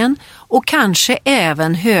 stången, och kanske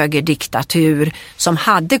även högerdiktatur som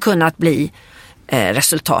hade kunnat bli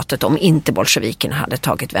resultatet om inte bolsjevikerna hade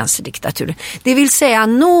tagit vänsterdiktaturen. Det vill säga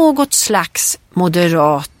något slags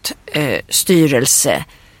moderat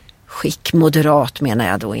styrelseskick. Moderat menar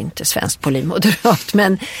jag då inte svensk polymoderat,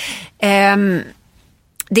 men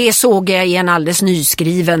det såg jag i en alldeles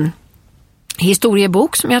nyskriven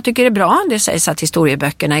historiebok som jag tycker är bra. Det sägs att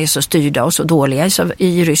historieböckerna är så styrda och så dåliga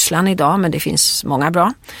i Ryssland idag, men det finns många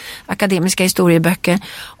bra akademiska historieböcker.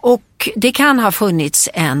 Och det kan ha funnits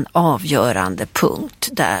en avgörande punkt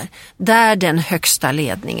där den högsta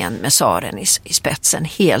ledningen med tsaren i spetsen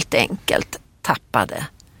helt enkelt tappade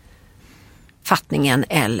fattningen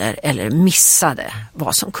eller missade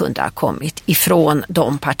vad som kunde ha kommit ifrån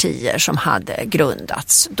de partier som hade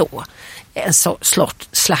grundats då. En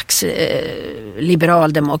slags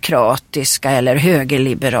liberaldemokratiska eller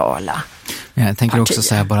högerliberala jag tänker partier. Också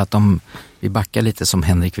säga bara att om vi backar lite som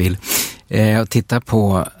Henrik vill och tittar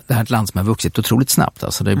på det här land som har vuxit otroligt snabbt.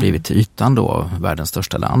 Alltså det har blivit till ytan då världens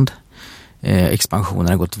största land. Expansionen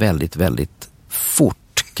har gått väldigt, väldigt fort.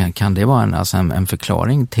 Kan det vara en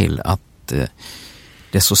förklaring till att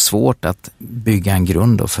det är så svårt att bygga en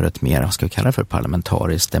grund för ett mer, vad ska vi kalla det för,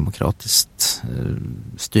 parlamentariskt, demokratiskt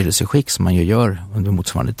styrelseskick som man ju gör under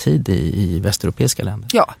motsvarande tid i västeuropeiska länder?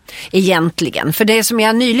 Ja, egentligen. För det som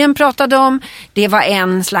jag nyligen pratade om, det var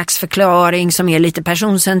en slags förklaring som är lite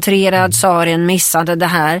personcentrerad. Tsaren missade det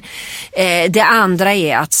här. Det andra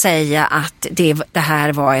är att säga att det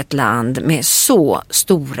här var ett land med så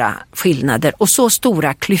stora skillnader och så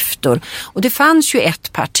stora klyftor. Och det fanns ju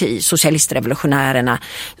ett parti, socialistrevolutionärerna,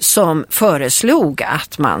 som föreslog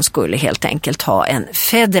att man skulle helt enkelt ha en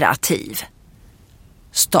federativ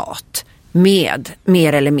stat med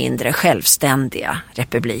mer eller mindre självständiga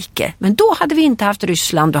republiker. Men då hade vi inte haft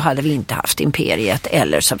Ryssland, då hade vi inte haft imperiet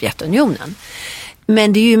eller Sovjetunionen.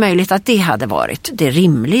 Men det är ju möjligt att det hade varit det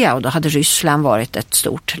rimliga och då hade Ryssland varit ett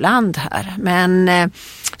stort land här. Men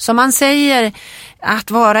som man säger,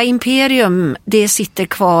 att vara imperium, det sitter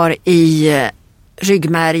kvar i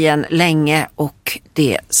ryggmärgen länge och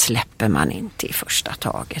det släpper man inte i första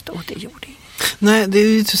taget och det gjorde det. Nej, det är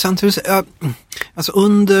ju intressant. Alltså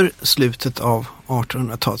under slutet av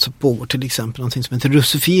 1800-talet så pågår till exempel någonting som heter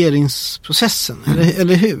russifieringsprocessen,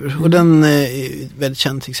 eller hur? Och den är väldigt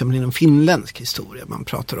känd till exempel inom finländsk historia. Man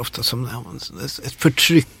pratar ofta om ett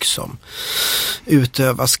förtryck som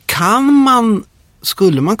utövas.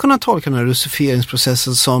 Skulle man kunna tolka den här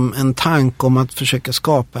russifieringsprocessen som en tanke om att försöka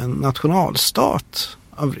skapa en nationalstat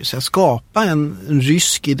av Ryssland, skapa en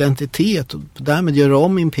rysk identitet och därmed göra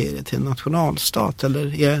om imperiet till en nationalstat,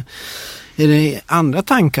 eller är det andra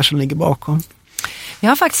tankar som ligger bakom? Jag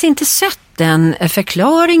har faktiskt inte sett den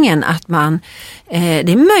förklaringen att man,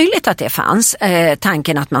 det är möjligt att det fanns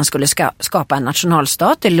tanken att man skulle skapa en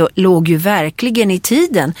nationalstat, det låg ju verkligen i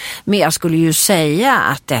tiden, men jag skulle ju säga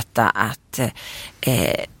att detta att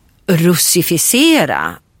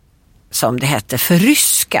russificera, som det hette,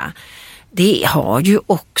 förryska, det har ju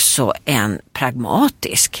också en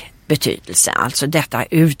pragmatisk betydelse. Alltså detta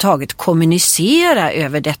överhuvudtaget kommunicera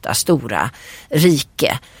över detta stora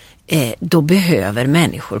rike. Då behöver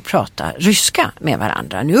människor prata ryska med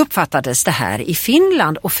varandra. Nu uppfattades det här i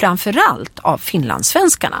Finland och framförallt av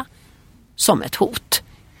finlandssvenskarna som ett hot.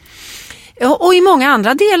 Och i många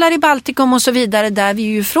andra delar i Baltikum och så vidare, där vi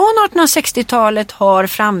ju från 1860-talet har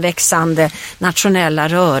framväxande nationella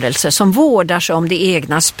rörelser som vårdar sig om det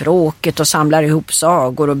egna språket och samlar ihop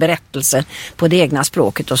sagor och berättelser på det egna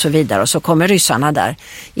språket och så vidare. Och så kommer ryssarna där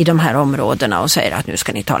i de här områdena och säger att nu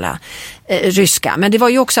ska ni tala ryska. Men det var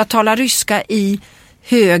ju också att tala ryska i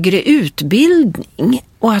högre utbildning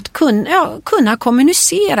och att kunna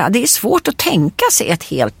kommunicera. Det är svårt att tänka sig ett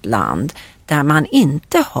helt land där man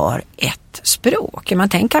inte har ett språk. Man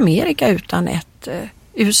tänker Amerika utan ett,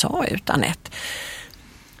 USA utan ett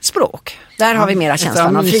språk. Där har vi mera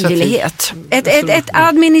känslan av frivillighet. Ett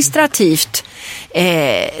administrativt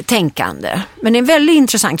tänkande. Men det är en väldigt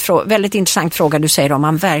intressant fråga du säger om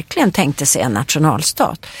man verkligen tänkte sig en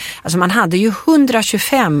nationalstat. Alltså man hade ju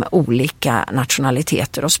 125 olika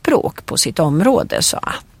nationaliteter och språk på sitt område, så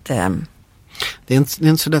att det är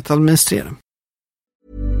inte så lätt att administrera.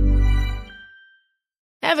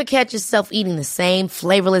 Ever catch yourself eating the same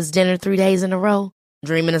flavorless dinner 3 days in a row?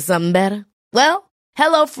 Dreaming of something better? Well,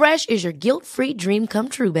 HelloFresh is your guilt-free dream come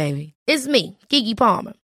true, baby. It's me, Keke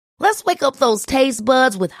Palmer. Let's wake up those taste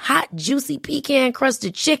buds with hot, juicy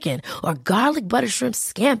pecan-crusted chicken or garlic butter shrimp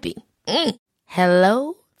scampi.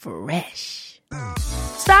 Hello Fresh.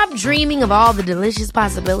 Stop dreaming of all the delicious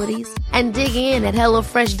possibilities and dig in at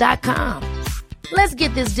HelloFresh.com. Let's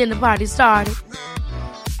get this dinner party started.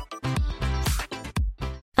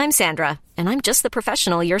 I'm Sandra, and I'm just the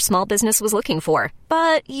professional your small business was looking for.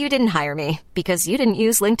 But you didn't hire me because you didn't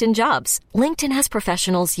use LinkedIn Jobs. LinkedIn has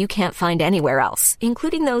professionals you can't find anywhere else,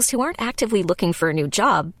 including those who aren't actively looking for a new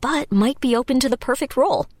job, but might be open to the perfect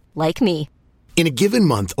role, like me. In a given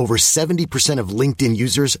month, over 70% of LinkedIn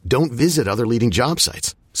users don't visit other leading job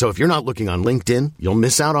sites. So if you're not looking on LinkedIn, you'll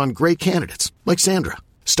miss out on great candidates, like Sandra.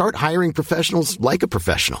 Start hiring professionals like a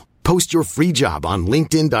professional. Post your free job on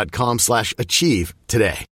linkedin.com/achieve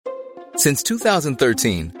today. Since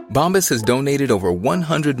 2013, Bombas has donated over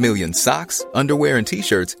 100 million socks, underwear, and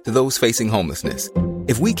T-shirts to those facing homelessness.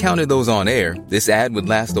 If we counted those on air, this ad would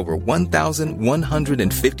last over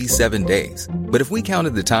 1,157 days. But if we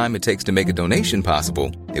counted the time it takes to make a donation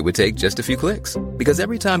possible, it would take just a few clicks. Because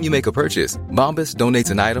every time you make a purchase, Bombas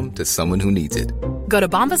donates an item to someone who needs it. Go to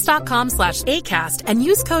bombas.com/ACAST and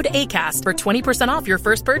use code ACAST for 20% off your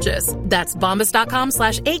first purchase. That's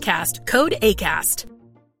bombas.com/ACAST, code ACAST.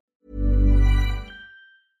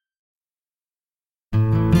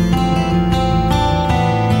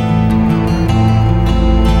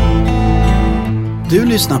 Du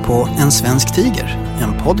lyssnar på En svensk tiger,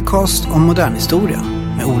 en podcast om modern historia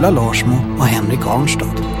med Ola Larsmo och Henrik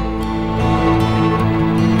Arnstad.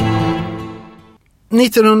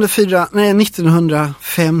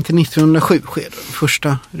 1905 till 1907 sker den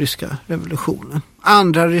första ryska revolutionen.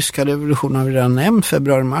 Andra ryska revolutionen har vi redan nämnt,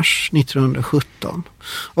 februari-mars 1917.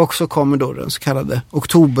 Och så kommer då den så kallade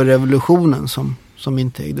oktoberrevolutionen som som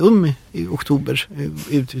inte ägde i oktober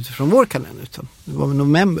utifrån vår kalender, utan det var i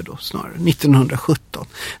november då snarare, 1917.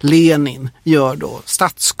 Lenin gör då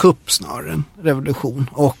statskupp snarare än revolution,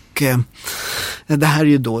 och det här är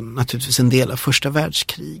ju då naturligtvis en del av första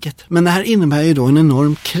världskriget. Men det här innebär ju då en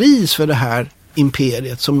enorm kris för det här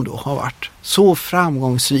imperiet som då har varit så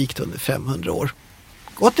framgångsrikt under 500 år.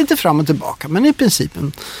 Gått lite fram och tillbaka, men i princip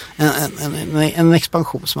en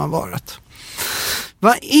expansion som har varit.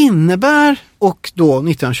 Vad innebär, och då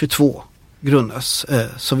 1922 grundas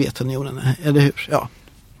Sovjetunionen, eller hur? Ja.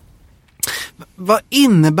 Vad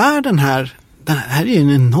innebär den här är ju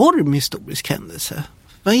en enorm historisk händelse.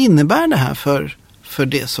 Vad innebär det här för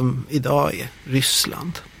det som idag är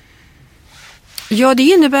Ryssland? Ja, det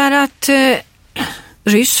innebär att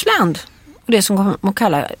Ryssland, och det som man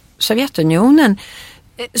kallar Sovjetunionen,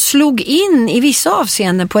 slog in i vissa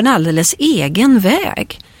avseenden på en alldeles egen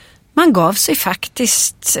väg. Man gav sig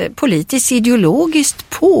faktiskt politiskt ideologiskt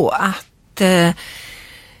på att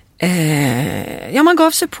man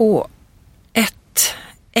gav sig på ett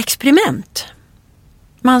experiment.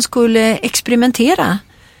 Man skulle experimentera,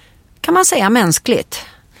 kan man säga, mänskligt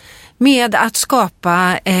med att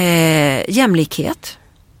skapa jämlikhet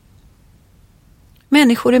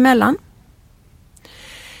människor emellan.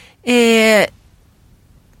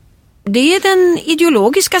 Det är den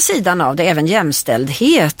ideologiska sidan av det, även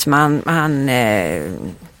jämställdhet. Man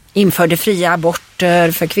införde fria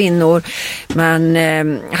aborter för kvinnor. Man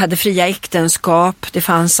hade fria äktenskap. Det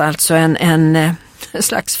fanns alltså en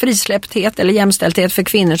slags frisläppthet eller jämställdhet för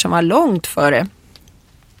kvinnor som var långt före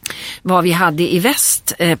vad vi hade i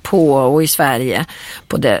väst och i Sverige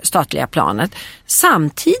på det statliga planet.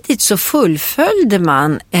 Samtidigt så fullföljde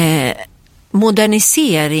man en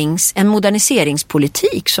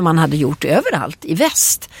moderniseringspolitik som man hade gjort överallt i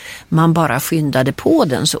väst. Man bara skyndade på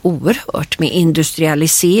den så oerhört med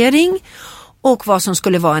industrialisering och vad som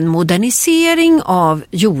skulle vara en modernisering av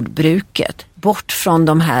jordbruket, bort från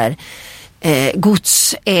de här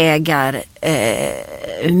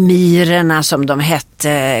godsägarmyrorna som de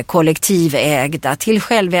hette, kollektivägda, till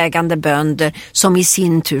självägande bönder som i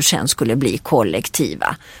sin tur sen skulle bli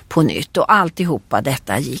kollektiva på nytt, och alltihopa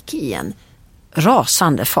detta gick i en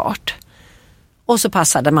rasande fart. Och så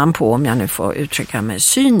passade man på, om jag nu får uttrycka mig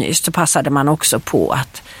cyniskt, så passade man också på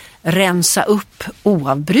att rensa upp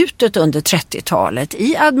oavbrutet under 30-talet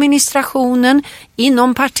i administrationen,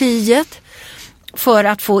 inom partiet, för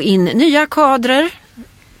att få in nya kadrer,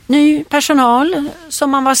 ny personal som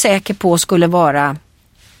man var säker på skulle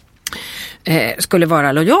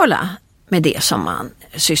vara lojala med det som man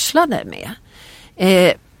sysslade med.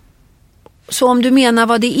 Så om du menar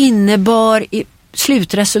vad det innebar i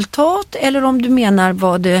slutresultat, eller om du menar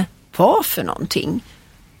vad det var för någonting,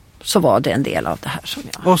 så var det en del av det här som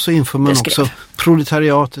jag Och så inför man beskrev. också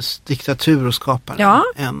proletariatets diktatur och skapar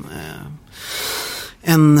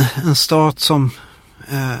en stat som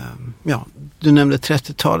du nämnde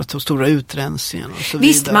 30-talet och stora utrensningen och så vidare.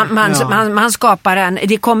 Visst, man skapar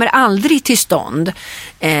det kommer aldrig till stånd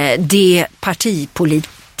det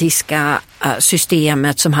partipolitiska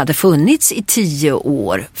systemet som hade funnits i 10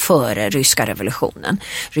 år före ryska revolutionen.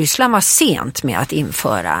 Ryssland var sent med att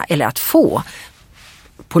införa, eller att få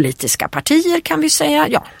politiska partier, kan vi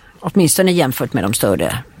säga, åtminstone jämfört med de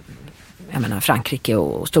större, jag menar Frankrike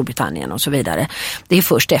och Storbritannien och så vidare. Det är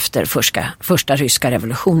först efter första ryska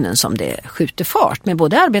revolutionen som det skjuter fart med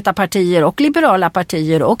både arbetarpartier och liberala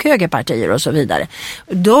partier och högerpartier och så vidare.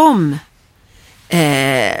 De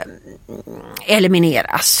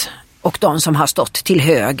elimineras, och de som har stått till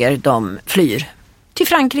höger, de flyr till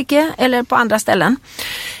Frankrike eller på andra ställen.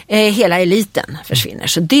 Hela eliten försvinner.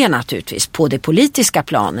 Så det är naturligtvis, på det politiska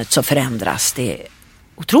planet så förändras det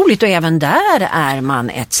otroligt, och även där är man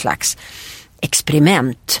ett slags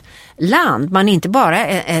experimentland. Man är inte bara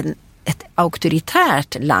ett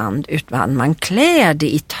auktoritärt land, utan man klär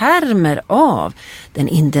det i termer av den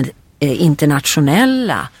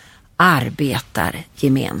internationella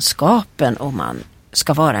arbetargemenskapen, och man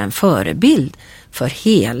ska vara en förebild för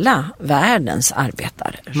hela världens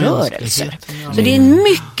arbetarrörelser. Så det är en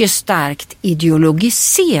mycket starkt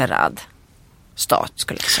ideologiserad stat,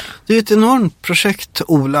 skulle jag säga. Det är ett enormt projekt,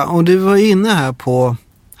 Ola, och du var inne här på,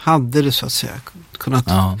 hade det så att säga kunnat,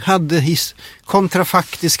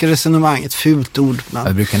 kontrafaktiska resonemang, ett fult ord bland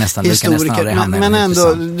jag brukar nästan historiker, men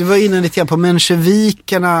ändå, du var inne lite grann på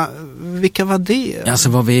mensjevikerna. Vilka var det? Alltså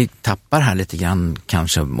vad vi tappar här lite grann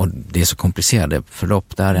kanske, och det är så komplicerade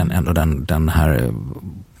förlopp där, ändå den här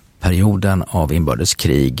perioden av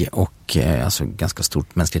inbördeskrig och alltså ganska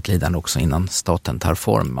stort mänskligt lidande också innan staten tar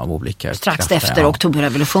form av olika strax krafter. Efter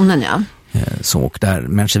oktoberrevolutionen, Så, och där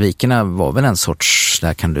mensjevikerna var väl en sorts,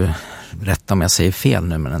 där kan du rätta om jag säger fel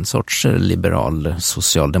nu, men en sorts liberal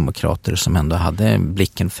socialdemokrater som ändå hade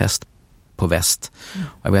blicken fäst på väst.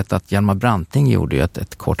 Jag vet att Hjalmar Branting gjorde ju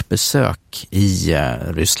ett kort besök i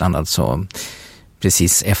Ryssland, alltså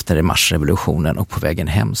precis efter marsrevolutionen, och på vägen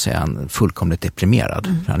hem så är han fullkomligt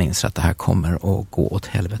deprimerad. För han inser att det här kommer att gå åt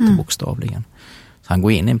helvete bokstavligen. Så han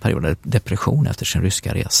går in i en period av depression efter sin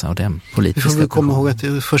ryska resa och den politiska... Vi får väl komma ihåg att det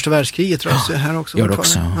är första världskriget rör sig här också. Gör det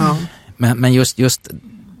också. Ja. Men just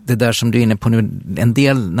det där som du är inne på nu, en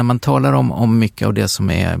del när man talar om mycket av det som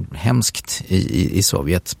är hemskt i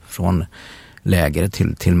Sovjet, från läger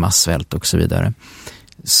till massvält och så vidare,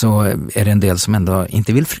 så är det en del som ändå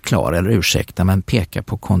inte vill förklara eller ursäkta, men pekar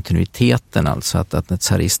på kontinuiteten, alltså att det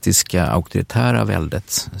tsaristiska auktoritära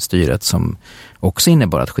väldet, styret, som också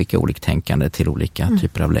innebar att skicka oliktänkande till olika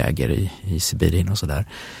typer av läger i Sibirien och sådär,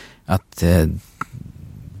 att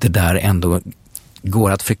det där ändå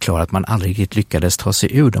går att förklara att man aldrig lyckades ta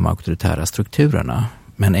sig ur de auktoritära strukturerna.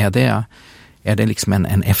 Men är det liksom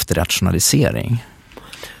en efterrationalisering?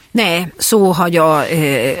 Nej, så har jag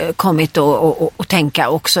kommit att tänka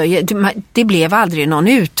också. Det blev aldrig någon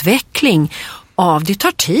utveckling av, det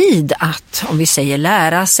tar tid att, om vi säger,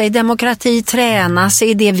 lära sig demokrati, träna sig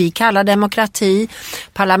i det vi kallar demokrati,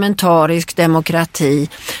 parlamentarisk demokrati.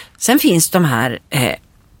 Sen finns de här,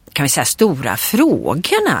 kan vi säga, stora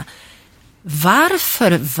frågorna.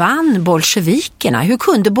 Varför vann bolsjevikerna? Hur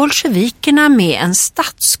kunde bolsjevikerna med en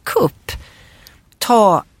statskupp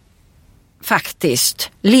ta faktiskt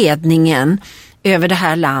ledningen över det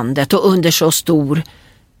här landet och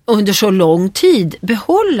under så lång tid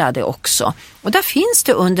behålla det också? Och där finns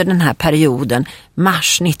det under den här perioden,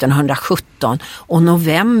 mars 1917 och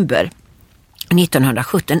november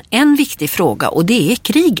 1917, en viktig fråga, och det är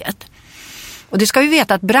kriget. Och det ska vi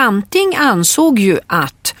veta att Branting ansåg ju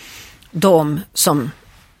att de som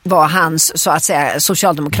var hans, så att säga,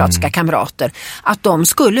 socialdemokratiska kamrater, att de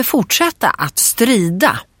skulle fortsätta att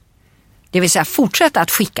strida. Det vill säga fortsätta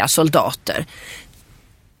att skicka soldater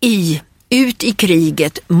ut i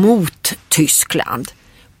kriget mot Tyskland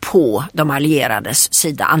på de allierades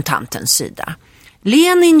sida, Ententens sida.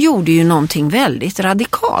 Lenin gjorde ju någonting väldigt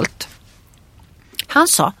radikalt. Han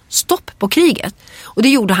sa stopp på kriget. Och det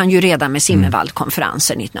gjorde han ju redan med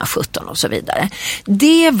Zimmerwald-konferensen 1917 och så vidare.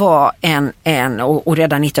 Det var och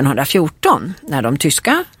redan 1914 när de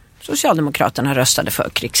tyska socialdemokraterna röstade för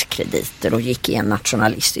krigskrediter och gick i en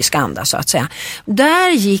nationalistisk anda, så att säga. Där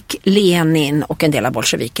gick Lenin och en del av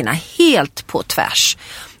bolsjevikerna helt på tvärs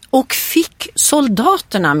och fick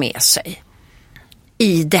soldaterna med sig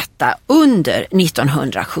i detta under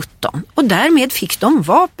 1917, och därmed fick de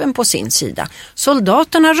vapen på sin sida.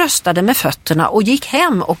 Soldaterna röstade med fötterna och gick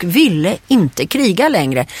hem och ville inte kriga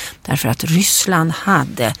längre, därför att Ryssland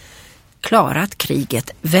hade klarat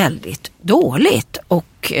kriget väldigt dåligt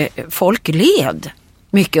och folk led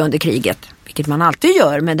mycket under kriget, vilket man alltid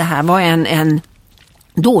gör, men det här var en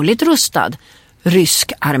dåligt rustad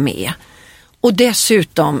rysk armé. Och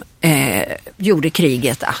dessutom gjorde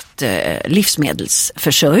kriget att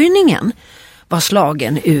livsmedelsförsörjningen var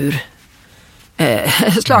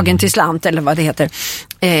slagen till slant, eller vad det heter,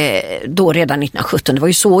 då redan 1917. Det var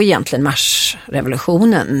ju så egentligen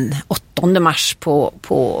marsrevolutionen, 8 mars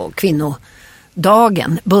på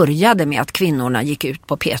kvinnodagen, började med att kvinnorna gick ut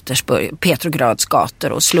på Petrograds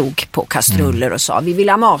gator och slog på kastruller och sa vi vill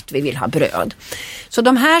ha mat, vi vill ha bröd. Så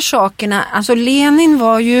de här sakerna, alltså Lenin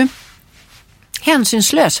var ju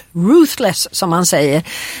hänsynslös, ruthless som man säger,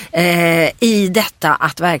 i detta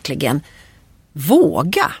att verkligen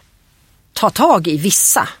våga ta tag i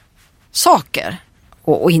vissa saker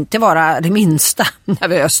och inte vara det minsta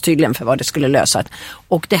nervös tydligen för vad det skulle lösa.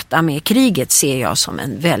 Och detta med kriget ser jag som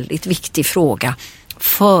en väldigt viktig fråga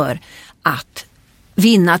för att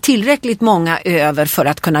vinna tillräckligt många över för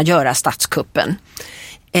att kunna göra statskuppen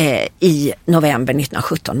i november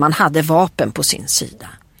 1917. Man hade vapen på sin sida.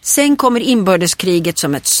 Sen kommer inbördeskriget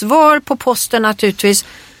som ett svar på posten naturligtvis.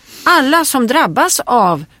 Alla som drabbas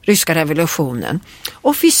av ryska revolutionen,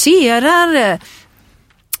 officerare,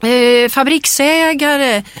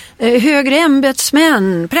 fabriksägare, högre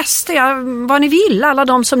ämbetsmän, präster, vad ni vill, alla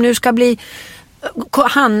de som nu ska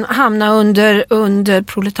hamna under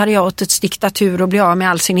proletariatets diktatur och bli av med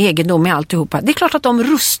all sin egendom med alltihopa. Det är klart att de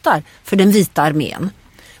rustar för den vita armén.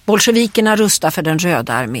 Bolsjevikerna rustar för den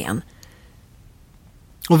röda armén.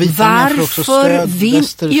 Och vita får också stöd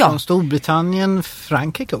västerifrån Storbritannien,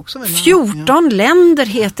 Frankrike också. 14 länder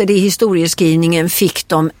heter det i historieskrivningen fick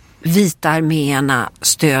de vita arméerna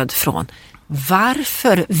stöd från.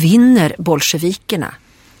 Varför vinner bolsjevikerna?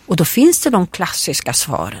 Och då finns det de klassiska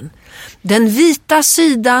svaren. Den vita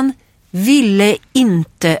sidan ville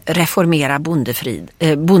inte reformera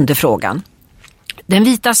bondefrågan. Den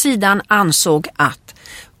vita sidan ansåg att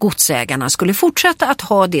godsägarna skulle fortsätta att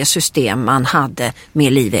ha det system man hade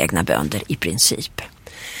med livegna bönder i princip.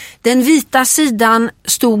 Den vita sidan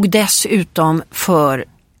stod dessutom för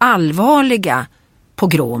allvarliga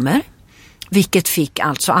pogromer, vilket fick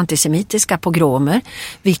alltså antisemitiska pogromer,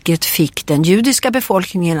 vilket fick den judiska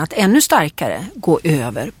befolkningen att ännu starkare gå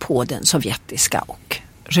över på den sovjetiska och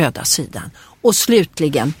röda sidan. Och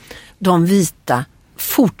slutligen, de vita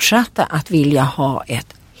fortsatte att vilja ha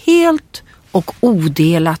ett helt och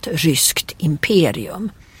odelat ryskt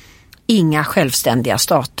imperium. Inga självständiga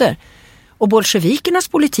stater. Och bolsjevikernas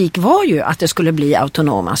politik var ju att det skulle bli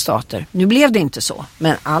autonoma stater. Nu blev det inte så,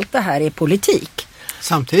 men allt det här är politik.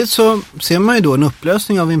 Samtidigt så ser man ju då en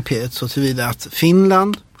upplösning av imperiet så tillvida att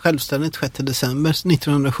Finland självständigt 6 december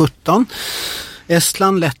 1917,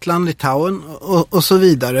 Estland, Lettland, Litauen och så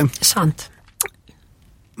vidare. Sant.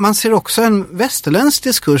 Man ser också en västerländsk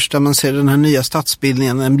diskurs där man ser den här nya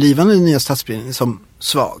statsbildningen, den blivande nya statsbildningen som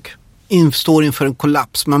svag. Står inför en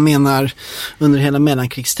kollaps. Man menar under hela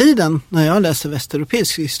mellankrigstiden, när jag läser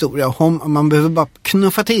västeuropeisk historia, om man behöver bara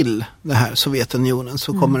knuffa till det här Sovjetunionen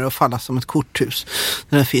så kommer det att falla som ett korthus.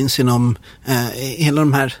 Det finns inom hela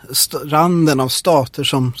de här randen av stater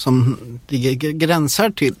som ligger gränsar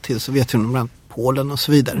till Sovjetunionen, bland Polen och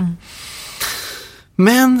så vidare.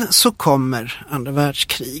 Men så kommer andra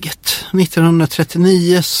världskriget.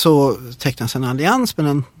 1939 så tecknas en allians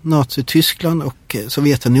mellan Nazi-Tyskland och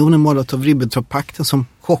Sovjetunionen, Molotov-Ribbentrop-pakten, som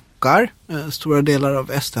chockar stora delar av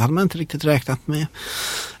väst. Det hade man inte riktigt räknat med.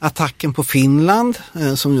 Attacken på Finland,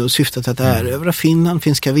 som ju syftat att erövra Finland,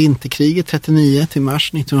 finska vinterkriget 39 till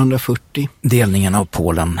mars 1940. Delningen av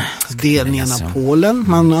Polen.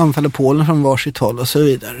 Man anfaller Polen från varsitt håll och så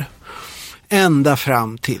vidare. Ända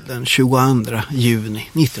fram till den 22 juni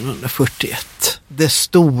 1941. Det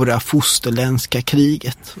stora fosterländska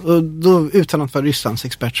kriget. Och då, utan att vara Rysslands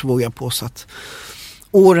expert, så vågar jag påstå att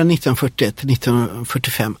åren 1941 till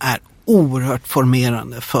 1945 är oerhört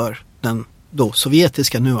formerande för den då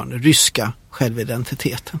sovjetiska, nuvarande ryska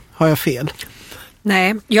självidentiteten. Har jag fel?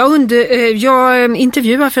 Nej, jag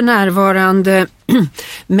intervjuar för närvarande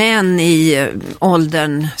män i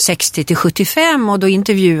åldern 60 till 75 och då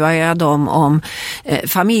intervjuar jag dem om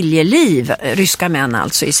familjeliv, ryska män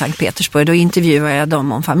alltså i Sankt Petersburg. Då intervjuar jag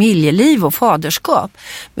dem om familjeliv och faderskap.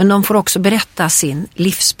 Men de får också berätta sin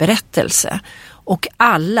livsberättelse. Och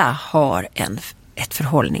alla har ett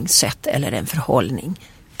förhållningssätt eller en förhållning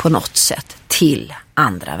på något sätt till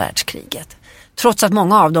andra världskriget. Trots att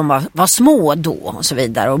många av dem var små då och så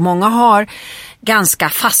vidare. Och många har ganska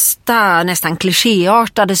fasta, nästan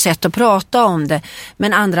klichéartade sätt att prata om det.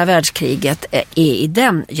 Men andra världskriget är i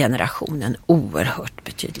den generationen oerhört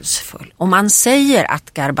betydelsefull. Och man säger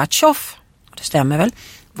att Gorbatjov, det stämmer väl,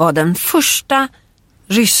 var den första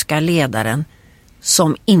ryska ledaren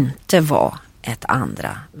som inte var ett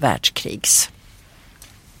andra världskrigs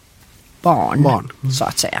barn. Så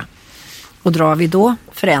att säga. Och drar vi då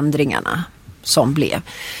förändringarna som blev.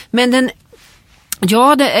 Men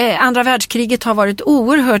andra världskriget har varit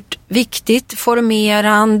oerhört viktigt,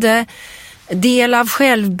 formerande, del av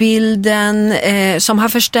självbilden som har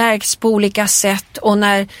förstärkts på olika sätt. Och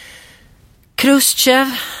när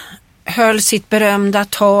Khrushchev höll sitt berömda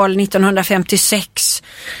tal 1956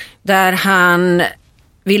 där han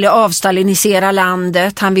ville avstalinisera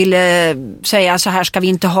landet. Han ville säga så här ska vi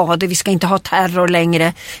inte ha det. Vi ska inte ha terror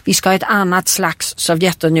längre. Vi ska ha ett annat slags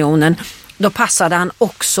Sovjetunionen. Då passade han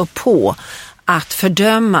också på att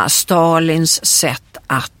fördöma Stalins sätt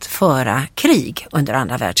att föra krig under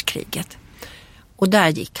andra världskriget. Och där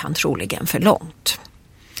gick han troligen för långt.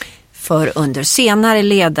 För under senare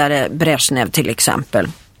ledare, Brezhnev till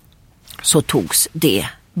exempel, så togs det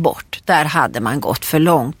bort. Där hade man gått för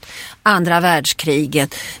långt. Andra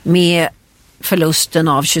världskriget med förlusten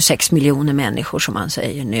av 26 miljoner människor som man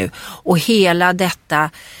säger nu. Och hela detta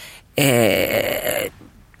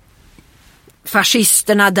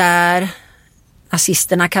fascisterna där,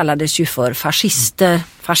 nazisterna kallades ju för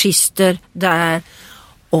fascister där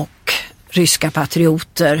och ryska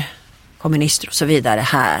patrioter, kommunister och så vidare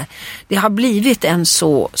här. Det har blivit en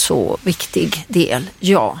så viktig del,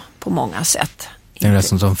 på många sätt. Det är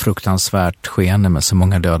nästan som fruktansvärt skeende med så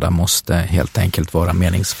många döda måste helt enkelt vara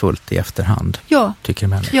meningsfullt i efterhand. Ja. Tycker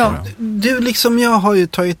människor. Ja. Du liksom jag har ju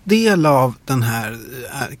tagit del av den här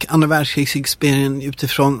andra världskrigsexperien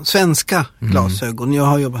utifrån svenska glasögon. Jag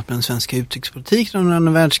har jobbat med den svenska utrikespolitiken under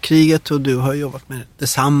andra världskriget och du har jobbat med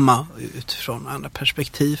detsamma utifrån andra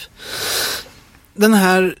perspektiv. Den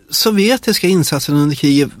här sovjetiska insatsen under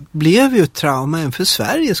kriget blev ju ett trauma även för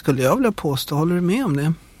Sverige skulle jag vilja påstå. Håller du med om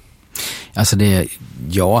det? Alltså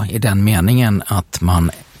i den meningen att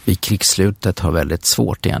man vid krigsslutet har väldigt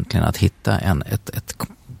svårt egentligen att hitta ett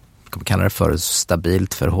kan man kalla det för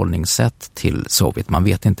stabilt förhållningssätt till Sovjet. Man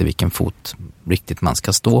vet inte vilken fot riktigt man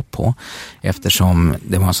ska stå på, eftersom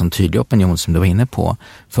det var en sån tydlig opinion som du var inne på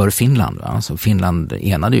för Finland. Va? Alltså Finland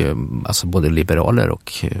enade ju alltså både liberaler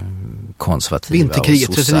och konservativa. Vinterkriget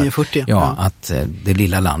och sossar. 39-40. Ja, att det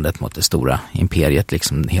lilla landet mot det stora imperiet,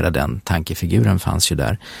 liksom hela den tankefiguren fanns ju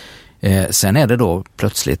där. Sen är det då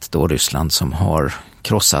plötsligt då Ryssland som har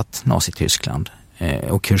krossat Nazityskland.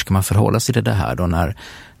 Och hur ska man förhålla sig till det här då när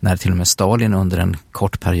till och med Stalin under en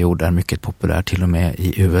kort period är mycket populär till och med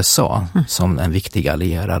i USA som en viktig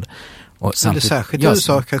allierad. Och samtidigt, särskilt i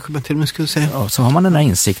USA kanske man till och med skulle säga. Ja, så har man den här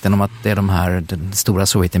insikten om att det är den stora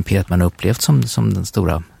Sovjetimperiet man upplevt som den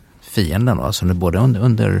stora fienden. Alltså både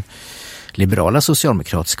under liberala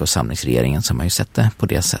socialdemokratiska och samlingsregeringen som har ju sett det på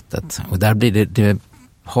det sättet. Och där blir det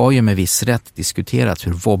har ju med viss rätt diskuterat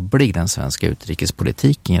hur wobblig den svenska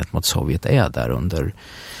utrikespolitiken gentemot Sovjet är där under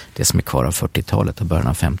det som är kvar av 40-talet och början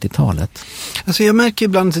av 50-talet. Alltså jag märker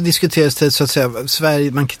ibland att det diskuteras till så att säga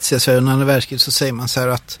Sverige, man kritiserar Sverige under andra världskriget, så säger man så här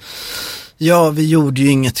att ja, vi gjorde ju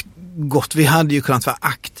inget gott, vi hade ju kunnat vara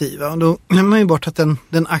aktiva, och då glömmer man ju bort att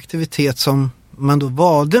den aktivitet som man då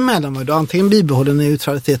valde mellan var då antingen bibehålla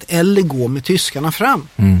neutralitet eller gå med tyskarna fram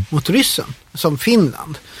mot ryssen, som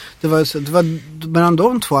Finland. Det var mellan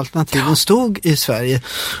de två alternativen stod i Sverige.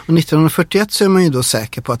 Och 1941 så är man ju då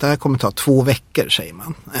säker på att det här kommer ta 2 veckor, säger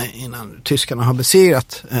man, innan tyskarna har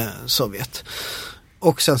besegrat Sovjet.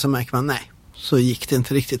 Och sen så märker man, nej, så gick det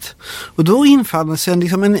inte riktigt. Och då infaller sig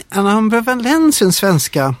liksom en ambivalens i den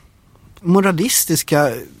svenska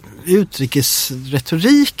moralistiska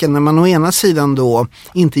utrikesretoriken, när man å ena sidan då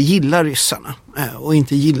inte gillar ryssarna och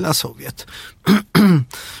inte gillar Sovjet.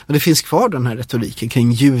 Och det finns kvar den här retoriken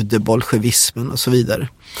kring judebolsjevismen och så vidare.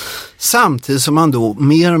 Samtidigt som man då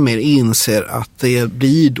mer och mer inser att det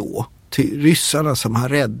blir då ryssarna som har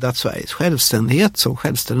räddat Sveriges självständighet som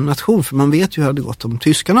självständig nation. För man vet ju hur det hade gått om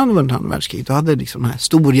tyskarna hade vunnit andra världskriget. Då hade liksom det här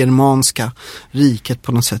storgermanska riket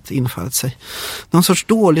på något sätt infallit sig. Någon sorts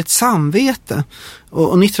dåligt samvete.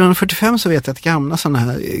 Och 1945 så vet jag att gamla sådana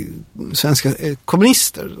här svenska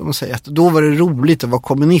kommunister, de säger att då var det roligt att vara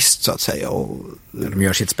kommunist, så att säga. Och de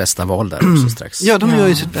gör sitt bästa val där också strax. Ja, de gör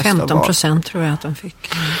ju sitt bästa 15% tror jag att de fick.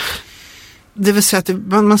 Det vill säga att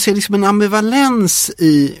man ser liksom en ambivalens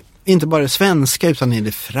i inte bara det svenska utan i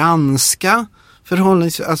det franska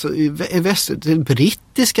förhållningssättet, alltså i det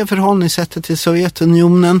brittiska förhållningssättet till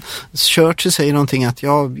Sovjetunionen. Churchill säger någonting att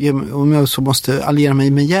om jag så måste alliera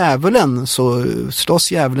mig med djävulen, så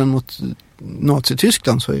slåss djävulen mot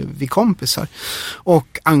Nazityskland, så är vi kompisar.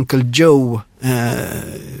 Och Uncle Joe,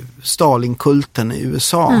 Stalin-kulten i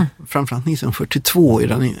USA, framförallt 1942 i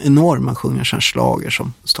den enorma schlager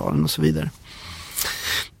som Stalin och så vidare.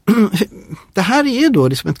 Det här är då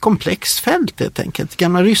liksom ett komplext fält helt enkelt.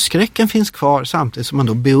 Gamla ryskräcken finns kvar samtidigt som man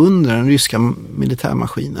då beundrar den ryska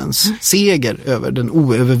militärmaskinens seger över den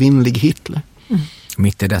oövervinnlig Hitler.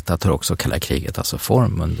 Mitt i detta tar också kalla kriget alltså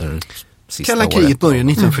form under sista året. Kalla kriget börjar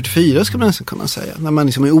 1944 skulle man nästan kunna säga. När man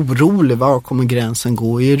liksom är orolig, var kommer gränsen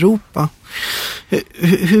gå i Europa?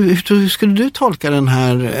 Hur skulle du tolka den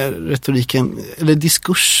här retoriken eller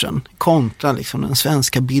diskursen kontra liksom den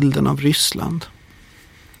svenska bilden av Ryssland?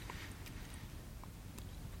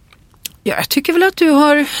 Ja, jag tycker väl att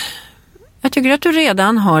du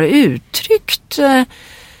redan har uttryckt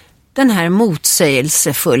den här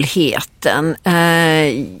motsägelsefullheten.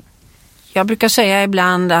 Jag brukar säga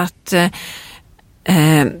ibland att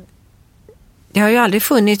det har ju aldrig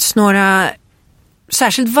funnits några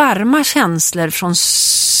särskilt varma känslor från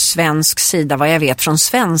svensk sida, vad jag vet, från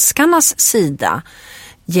svenskarnas sida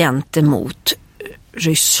gentemot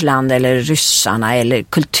Ryssland eller ryssarna eller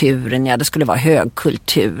kulturen, ja det skulle vara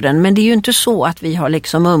högkulturen, men det är ju inte så att vi har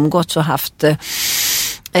liksom umgåtts och haft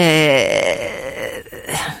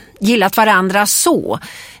gillat varandra så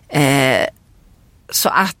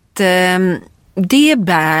att det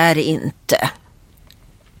bär inte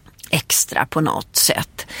extra på något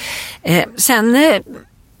sätt. Sen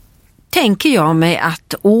tänker jag mig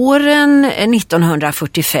att åren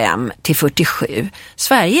 1945 till 47,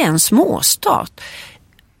 Sverige är en småstat.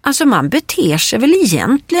 Alltså man beter sig väl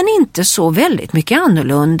egentligen inte så väldigt mycket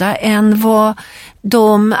annorlunda än vad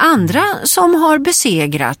de andra som har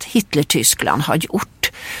besegrat Hitler-Tyskland har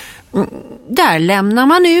gjort. Där lämnar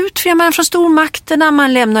man ut från stormakterna,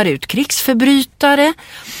 man lämnar ut krigsförbrytare.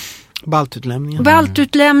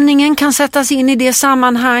 Baltutlämningen kan sättas in i det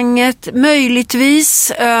sammanhanget.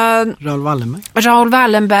 Möjligtvis Raoul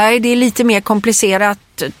Wallenberg. Det är lite mer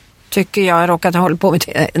komplicerat tycker jag råkat hålla på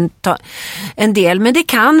med en del. Men det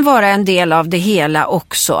kan vara en del av det hela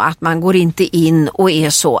också, att man går inte in och är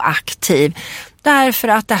så aktiv. Därför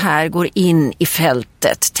att det här går in i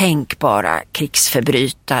fältet tänkbara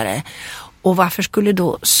krigsförbrytare. Och varför skulle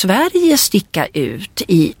då Sverige sticka ut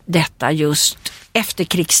i detta just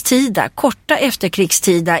efterkrigstida, korta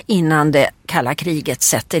efterkrigstida innan det kalla kriget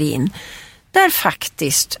sätter in? Där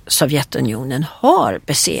faktiskt Sovjetunionen har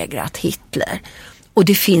besegrat Hitler. Och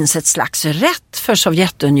det finns ett slags rätt för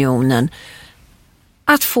Sovjetunionen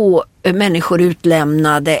att få människor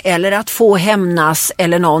utlämnade eller att få hämnas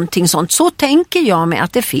eller någonting sånt. Så tänker jag mig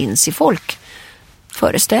att det finns i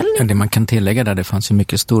folkföreställningen. Det man kan tillägga där, det fanns ju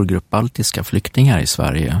mycket stor grupp baltiska flyktingar i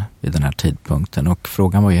Sverige vid den här tidpunkten. Och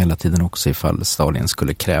frågan var ju hela tiden också ifall Stalin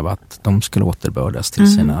skulle kräva att de skulle återbördas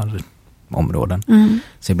till sina områden.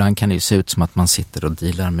 Så ibland kan det ju se ut som att man sitter och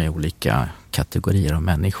dealar med olika kategorier av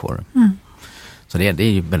människor. Så det är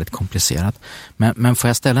ju väldigt komplicerat. Men får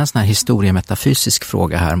jag ställa en sån här historiemetafysisk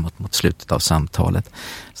fråga här mot slutet av samtalet.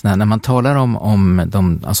 Så när man talar om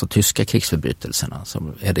de alltså, tyska krigsförbrytelserna,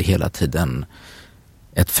 så är det hela tiden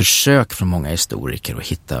ett försök från många historiker att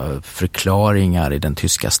hitta förklaringar i den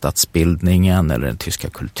tyska statsbildningen eller den tyska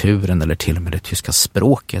kulturen eller till och med det tyska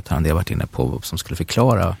språket, har det varit inne på, som skulle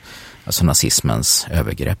förklara alltså nazismens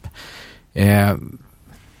övergrepp.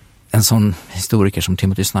 En sån historiker som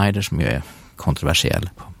Timothy Snyder, som ju är kontroversiell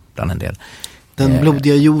bland en del. Den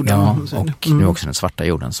blodiga jorden. Ja, och nu också den svarta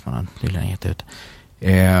jorden som man har nyligen gett ut.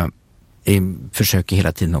 Försöker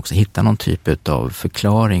hela tiden också hitta någon typ av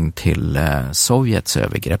förklaring till Sovjets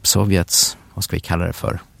övergrepp. Sovjets, vad ska vi kalla det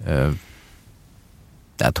för?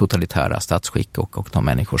 Det totalitära statsskick och de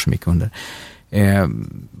människor som gick under.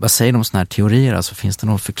 Vad säger de om såna här teorier? Alltså, finns det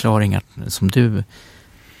några förklaringar som du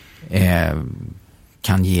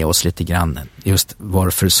kan ge oss lite grann just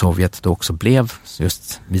varför Sovjet då också blev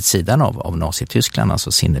just vid sidan av Nazityskland,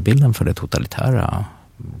 alltså sinnebilden för det totalitära?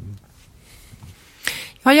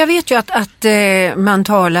 Ja, jag vet ju att man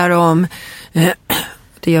talar om,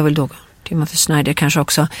 det gör väl då Timothy Snyder kanske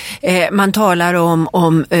också, man talar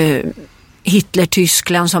om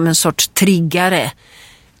Hitler-Tyskland som en sorts triggare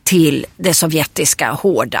till det sovjetiska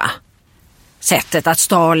hårda sättet, att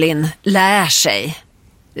Stalin lär sig,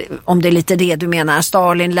 om det är lite det du menar,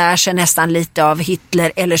 Stalin lär sig nästan lite av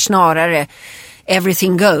Hitler, eller snarare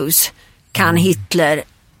everything goes, kan Hitler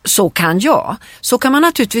så kan jag. Så kan man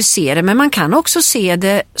naturligtvis se det, men man kan också se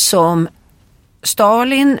det som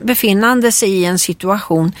Stalin befinnande sig i en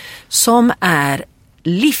situation som är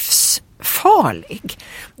livsfarlig.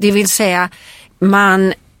 Det vill säga,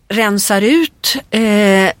 man rensar ut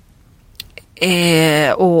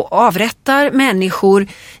och avrättar människor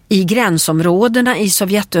i gränsområdena i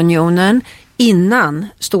Sovjetunionen innan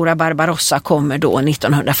Stora Barbarossa kommer då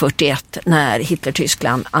 1941 när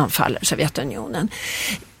Hitler-Tyskland anfaller Sovjetunionen.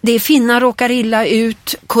 Det är finnar råkar illa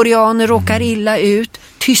ut, koreaner råkar illa ut,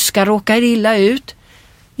 tyskar råkar illa ut.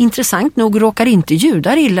 Intressant nog råkar inte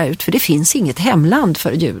judar illa ut, för det finns inget hemland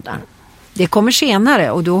för judar. Det kommer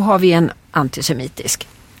senare och då har vi en antisemitisk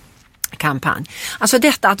kampanj. Alltså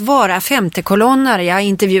detta att vara femtekolonnare. Jag har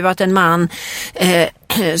intervjuat en man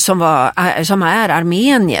som är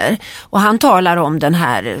armenier, och han talar om den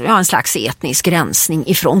här, en slags etnisk rensning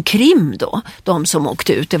ifrån Krim då. De som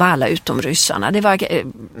åkte ut, det var alla utom ryssarna. Det var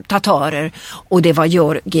tatarer och det var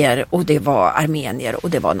georgier och det var armenier och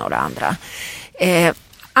det var några andra.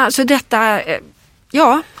 Alltså detta,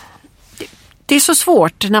 det är så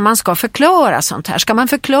svårt när man ska förklara sånt här. Ska man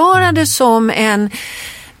förklara det som en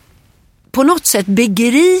på något sätt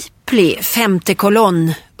begriplig femte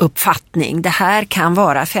kolonnuppfattning? Det här kan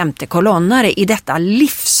vara femte kolonnare i detta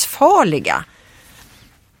livsfarliga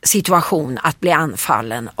situation att bli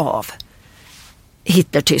anfallen av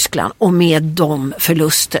Hitler-Tyskland och med de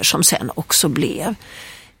förluster som sen också blev.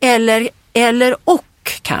 Eller och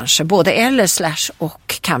kanske, både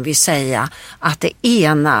eller/och kan vi säga att det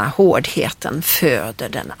ena hårdheten föder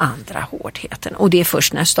den andra hårdheten. Och det är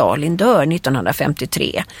först när Stalin dör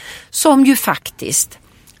 1953 som ju faktiskt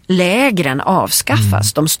lägren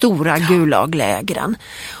avskaffas, de stora gulaglägren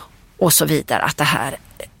och så vidare, att det här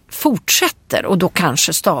fortsätter, och då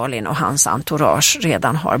kanske Stalin och hans entourage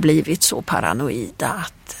redan har blivit så paranoida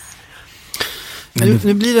att...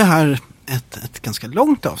 Nu blir det här ett ganska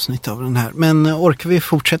långt avsnitt av den här, men orkar vi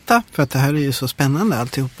fortsätta? För att det här är ju så spännande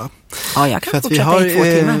alltihopa. Ja, jag kan för att fortsätta vi har,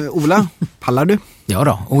 i 2 timmar. Ola, pallar du? Ja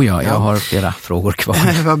då, jag har flera frågor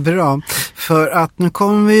kvar. Vad bra, för att nu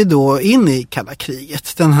kommer vi då in i kalla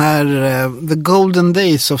kriget. Den här The Golden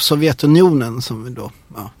Days of Sovjetunionen som vi då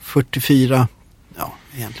 44,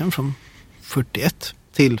 egentligen från 41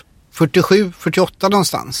 till 47, 48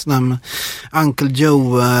 någonstans. När Uncle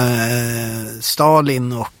Joe,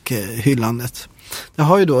 Stalin och hyllandet. Det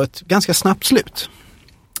har ju då ett ganska snabbt slut.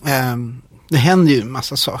 Det händer ju en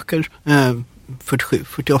massa saker. 47,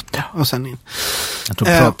 48 och sen in. Jag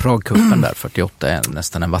tror Pragkuppen där 48 är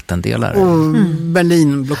nästan en vattendelare. Och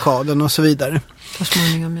Berlinblockaden och så vidare.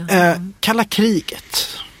 Kalla kriget.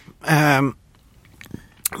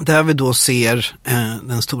 Där vi då ser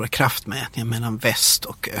den stora kraftmätningen mellan väst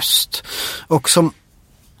och öst. Och som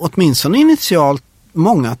åtminstone initialt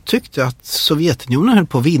många tyckte att Sovjetunionen höll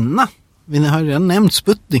på att vinna. Vi har redan nämnt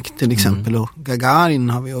Sputnik till exempel och Gagarin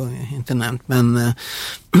har vi ju inte nämnt. Men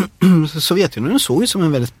Sovjetunionen såg ju som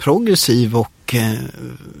en väldigt progressiv och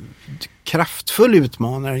kraftfull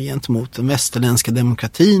utmanare gentemot den västerländska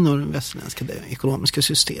demokratin och det västerländska ekonomiska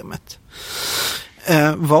systemet.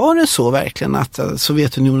 Var det så verkligen att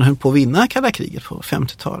Sovjetunionen höll på att vinna kalla kriget på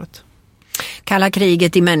 50-talet? Kalla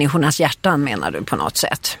kriget i människornas hjärtan menar du på något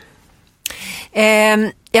sätt?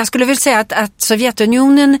 Jag skulle väl säga att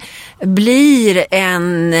Sovjetunionen blir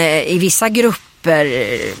en i vissa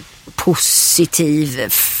grupper positiv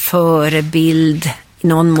förebild i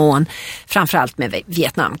någon mån, framförallt med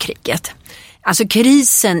Vietnamkriget. Alltså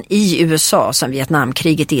krisen i USA som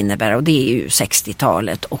Vietnamkriget innebär, och det är ju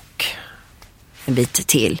 60-talet och en bit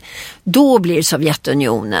till. Då blir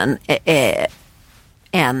Sovjetunionen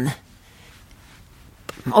en,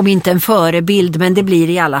 om inte en förebild, men det blir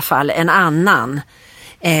i alla fall en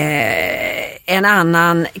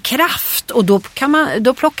annan kraft, och då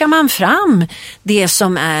plockar man fram det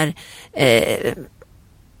som är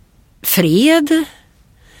fred,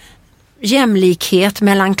 jämlikhet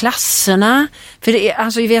mellan klasserna. För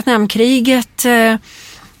alltså i Vietnamkriget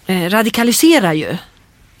radikaliserar ju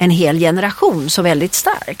en hel generation så väldigt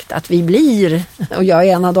starkt att vi blir, och jag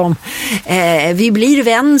är en av dem, vi blir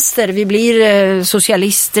vänster, vi blir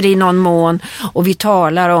socialister i någon mån, och vi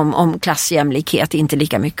talar om klassjämlikhet, inte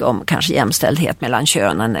lika mycket om kanske jämställdhet mellan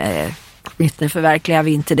könen, inte förverkligar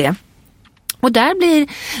vi inte det. Och där blir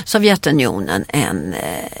Sovjetunionen en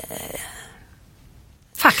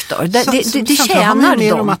faktor. Det tjänar mer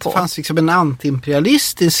dem om att på. Det fanns liksom en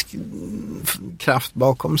antiimperialistisk kraft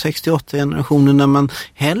bakom 68-generationen när man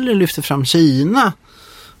hellre lyfte fram Kina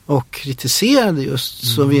och kritiserade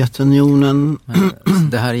just Sovjetunionen.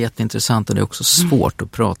 Det här är jätteintressant och det är också svårt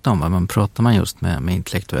att prata om. Men pratar man just med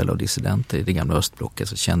intellektuella och dissidenter i det gamla östblocket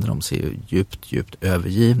så kände de sig ju djupt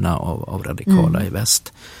övergivna av radikala i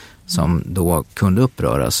väst. Som då kunde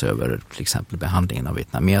uppröras över till exempel behandlingen av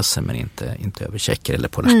vietnameser men inte över tjecker eller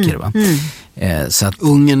polacker. Va? Så att,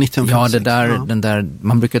 Ungern 1956. Ja, den där,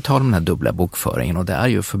 man brukar tala om den här dubbla bokföringen, och det är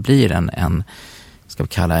ju förblir en ska vi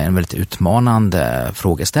kalla en väldigt utmanande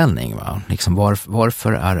frågeställning. Va? Liksom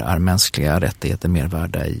varför är mänskliga rättigheter mer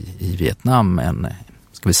värda i Vietnam än,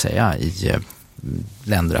 ska vi säga, i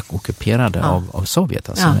länder ockuperade av Sovjet?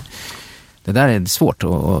 Alltså, det där är svårt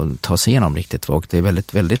att ta sig igenom riktigt, och det är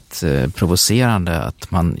väldigt, väldigt provocerande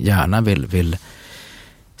att man gärna vill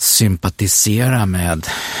sympatisera med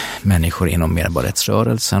människor inom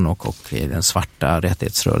medborgarrättsrörelsen och i den svarta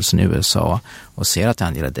rättighetsrörelsen i USA och ser att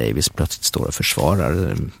Angela Davis plötsligt står och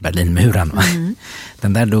försvarar Berlinmuren.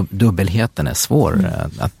 Den där dubbelheten är svår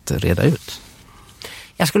att reda ut.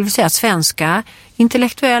 Jag skulle vilja säga att svenska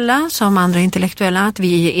intellektuella som andra intellektuella, att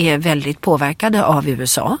vi är väldigt påverkade av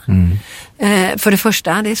USA. För det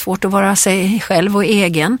första, det är svårt att vara sig själv och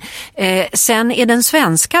egen. Sen är den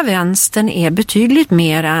svenska vänstern är betydligt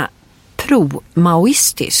mera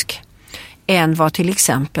pro-maoistisk än vad till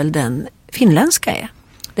exempel den finländska är.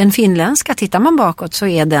 Den finländska, tittar man bakåt så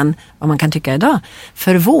är den, vad man kan tycka idag,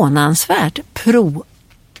 förvånansvärt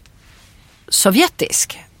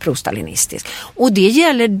pro-sovjetisk. Pro-stalinistisk. Och det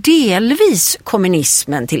gäller delvis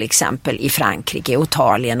kommunismen till exempel i Frankrike och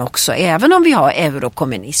Italien också, även om vi har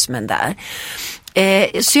eurokommunismen där.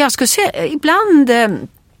 Så jag skulle säga, ibland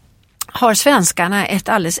har svenskarna ett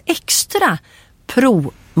alldeles extra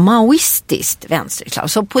pro-maoistiskt vänsterklav.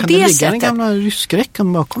 Så på kan det det ligga sättet, den gamla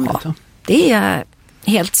ryskräcken bakom det då? Det är jag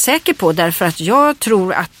helt säker på, därför att jag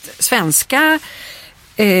tror att svenska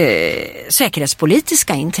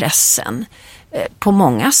säkerhetspolitiska intressen på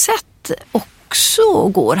många sätt också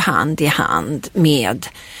går hand i hand med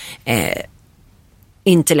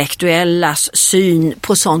intellektuellas syn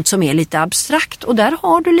på sånt som är lite abstrakt. Och där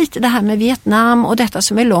har du lite det här med Vietnam och detta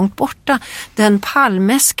som är långt borta. Den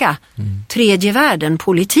palmeska tredje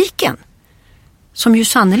världen-politiken som ju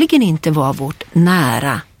sannoliken inte var vårt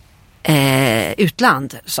nära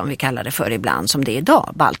utland, som vi kallar det för ibland, som det är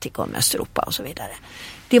idag, Baltikum, Östeuropa och så vidare.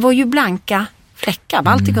 Det var ju blanka fläckar.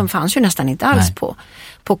 Baltikum fanns ju nästan inte alls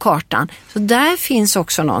på kartan. Så där finns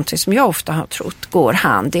också någonting som jag ofta har trott går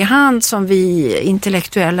hand i hand, som vi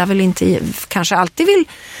intellektuella väl inte kanske alltid vill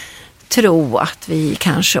tro, att vi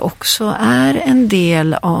kanske också är en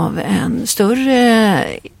del av en större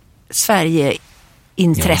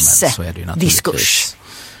Sverige-intresse-diskurs.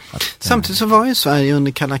 Samtidigt så var ju Sverige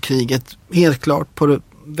under kalla kriget helt klart på det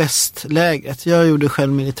västlägret. Jag gjorde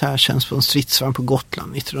själv militärtjänst på en stridsvagn på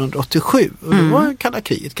Gotland 1987 och det var kalla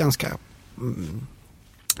kriget ganska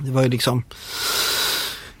det var ju liksom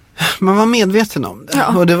man var medveten om det.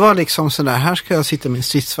 Och det var liksom sådär, här ska jag sitta med en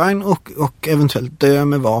stridsvagn och eventuellt dö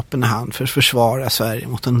med vapen i hand för att försvara Sverige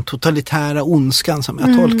mot den totalitära ondskan, som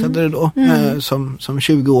jag tolkade det då, som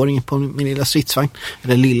 20-åring på min lilla stridsvagn.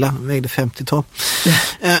 Eller lilla, vägde 50 ton.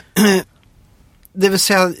 Det vill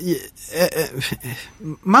säga,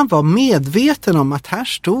 man var medveten om att här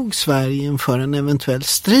stod Sverige inför en eventuell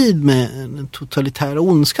strid med den totalitära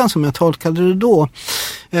ondskan, som jag tolkade det då.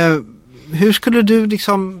 Hur skulle du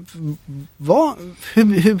liksom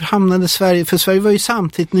hur hamnade Sverige, för Sverige var ju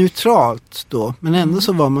samtidigt neutralt då, men ändå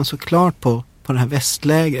så var man så klart på det här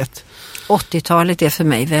västlägret. 80-talet är för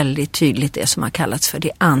mig väldigt tydligt det som har kallats för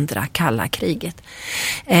det andra kalla kriget.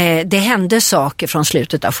 Det hände saker från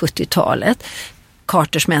slutet av 70-talet.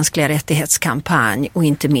 Carters mänskliga rättighetskampanj och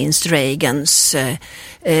inte minst Reagans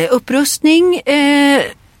upprustning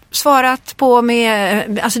svarat på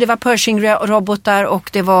med, alltså det var Pershing-robotar och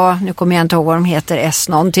det var, nu kommer jag inte ihåg vad de heter,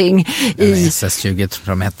 S-någonting. SS-20 tror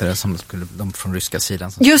de hette det, som skulle, de från ryska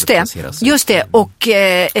sidan. Som just det. Och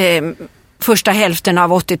första hälften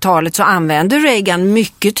av 80-talet så använde Reagan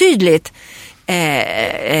mycket tydligt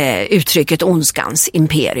uttrycket ondskans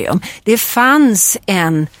imperium. Det fanns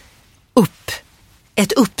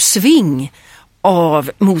ett uppsving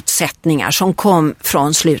av motsättningar som kom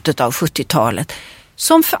från slutet av 70-talet,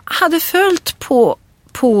 som hade följt på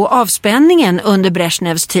avspänningen under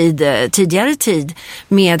Brezhnevs tidigare tid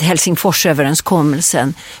med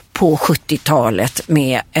Helsingforsöverenskommelsen på 70-talet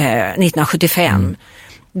med 1975.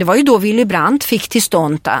 Det var ju då Willy Brandt fick till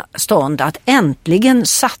stånd att äntligen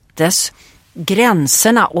sattes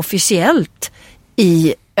gränserna officiellt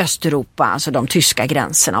i Östeuropa, alltså de tyska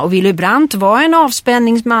gränserna. Och Willy Brandt var en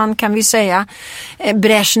avspänningsman, kan vi säga.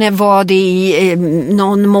 Brezhnev var det i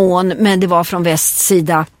någon mån, men det var från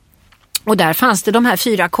västsida. Och där fanns det de här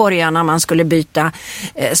 4 korgarna, man skulle byta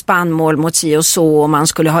spannmål mot si och så, och man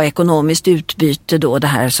skulle ha ekonomiskt utbyte då, det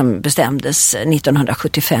här som bestämdes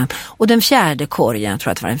 1975. Och den 4:e korgen, jag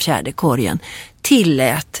tror att det var den 4:e korgen,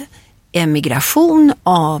 tillät emigration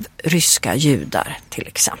av ryska judar till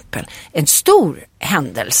exempel. En stor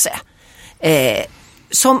händelse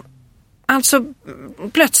som alltså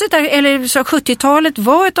plötsligt, eller så 70-talet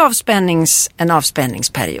var en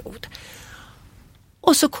avspänningsperiod.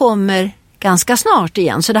 Och så kommer ganska snart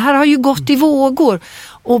igen. Så det här har ju gått i vågor.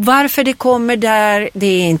 Och varför det kommer där, det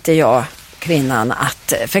är inte jag kvinnan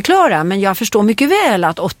att förklara. Men jag förstår mycket väl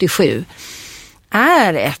att 87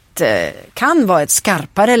 kan vara ett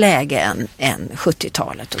skarpare läge än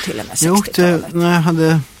 70-talet och till och med 60-talet. När jag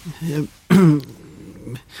hade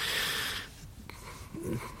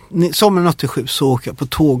sommaren 87 så åker jag på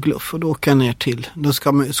tågluff och då åker jag ner till,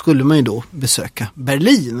 skulle man ju då besöka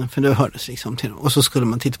Berlin, för det hördes liksom till, och så skulle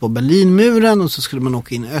man titta på Berlinmuren och så skulle man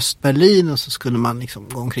åka in i Östberlin och så skulle man liksom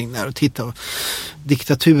gå omkring där och titta och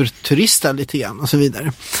diktaturturista lite grann och så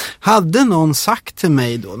vidare. Hade någon sagt till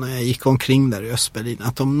mig då när jag gick omkring där i Östberlin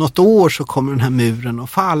att om något år så kommer den här muren att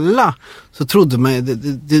falla, så trodde man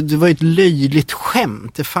det var ett löjligt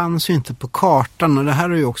skämt. Det fanns ju inte på kartan, och det här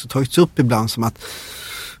har ju också tagits upp ibland som att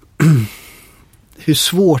hur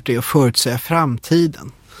svårt det är att förutsäga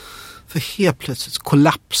framtiden. För helt plötsligt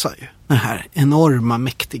kollapsar ju det här enorma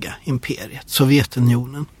mäktiga imperiet,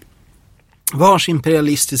 Sovjetunionen. Vars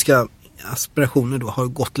imperialistiska aspirationer då har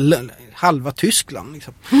gått halva Tyskland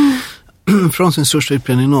liksom. Från sin största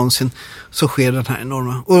utbredning någonsin, så sker den här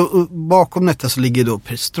enorma. Och bakom detta så ligger då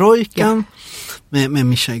perestrojkan med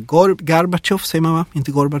Mikhail Gorbachev, säger man va?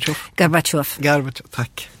 Inte Gorbachev. Gorbachev,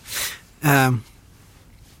 tack.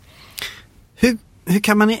 Hur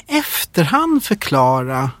kan man i efterhand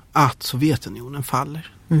förklara att Sovjetunionen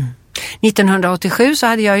faller? 1987 så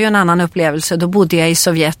hade jag ju en annan upplevelse. Då bodde jag i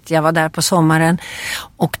Sovjet, jag var där på sommaren.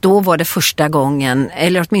 Och då var det första gången,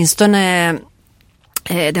 eller åtminstone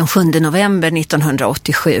den 7 november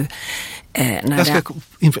 1987 det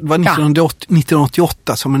var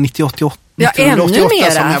 1988 som är 1988. Ja, ännu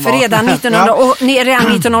mera, för redan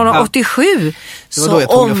 1987 så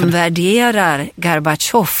omvärderar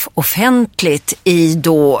Gorbachev offentligt i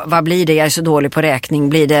då, vad blir det, jag är så dålig på räkning,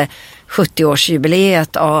 blir det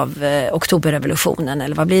 70-årsjubileet av oktoberrevolutionen,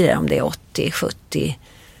 eller vad blir det om det är 80, 70,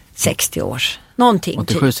 60 år. Någonting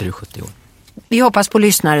 87 typ. så är det 70 år. Vi hoppas på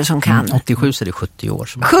lyssnare som kan. 87 så är det 70 år.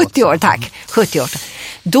 70 år, tack. 70 år.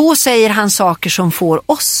 Då säger han saker som får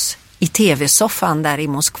oss i tv-soffan där i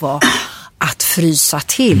Moskva att frysa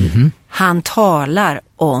till. Han talar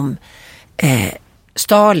om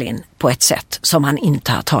Stalin på ett sätt som han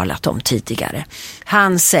inte har talat om tidigare.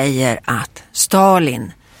 Han säger att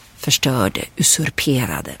Stalin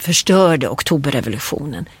förstörde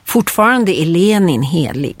oktoberrevolutionen. Fortfarande är Lenin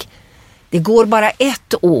helig. Det går bara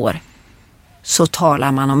ett år så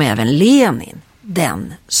talar man om även Lenin,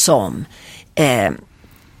 den som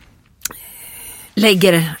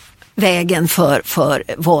lägger vägen för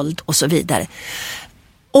våld och så vidare.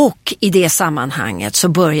 Och i det sammanhanget så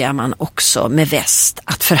börjar man också med väst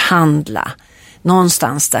att förhandla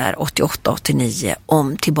någonstans där 88-89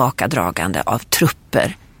 om tillbakadragande av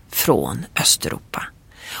trupper från Östeuropa.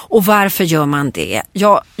 Och varför gör man det?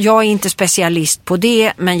 Jag är inte specialist på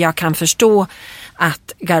det, men jag kan förstå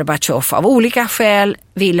att Gorbatjov av olika skäl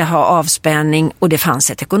ville ha avspänning, och det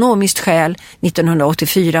fanns ett ekonomiskt skäl.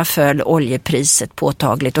 1984 föll oljepriset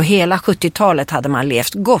påtagligt och hela 70-talet hade man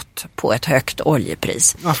levt gott på ett högt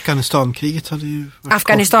oljepris. Afghanistankriget hade ju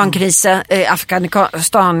varit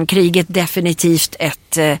Afghanistankriget definitivt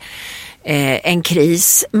en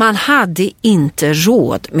kris. Man hade inte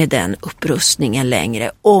råd med den upprustningen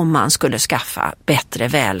längre om man skulle skaffa bättre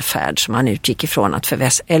välfärd, som man utgick ifrån att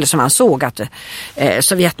eller som man såg att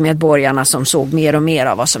Sovjetmedborgarna, som såg mer och mer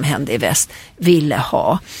av vad som hände i väst, ville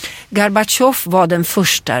ha. Gorbatjov var den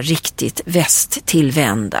första riktigt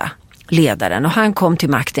västtillvända ledaren, och han kom till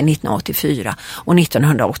makten 1984, och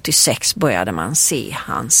 1986 började man se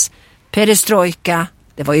hans perestrojka.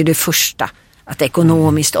 Det var ju det första, att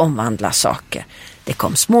ekonomiskt omvandla saker. Det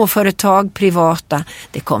kom småföretag, privata,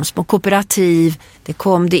 det kom små kooperativ, det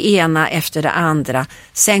kom det ena efter det andra.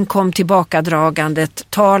 Sen kom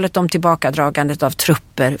talet om tillbakadragandet av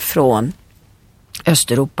trupper från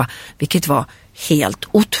Östeuropa, vilket var helt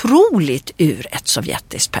otroligt ur ett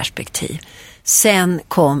sovjetiskt perspektiv. Sen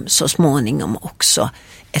kom så småningom också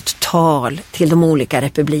ett tal till de olika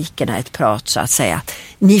republikerna, ett prat så att säga.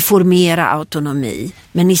 Ni får mera autonomi,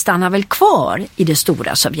 men ni stannar väl kvar i det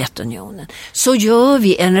stora Sovjetunionen. Så gör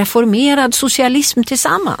vi en reformerad socialism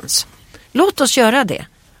tillsammans. Låt oss göra det.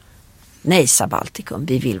 Nej, sa Baltikum,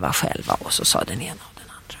 vi vill vara själva. Och så sa den ena och den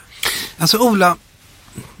andra. Alltså Ola,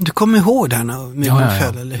 du kommer ihåg det här med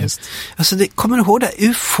föll, eller hur? Alltså kommer du ihåg det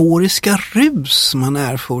euforiska rus som man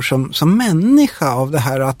erfor som människa av det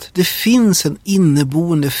här, att det finns en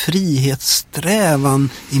inneboende frihetssträvan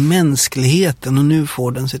i mänskligheten, och nu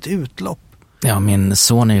får den sitt utlopp. Ja, min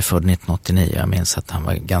son är ju född 1989. Jag minns att han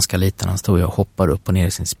var ganska liten. Han stod och hoppade upp och ner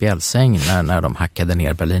i sin spjälsäng när de hackade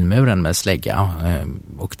ner Berlinmuren med slägga.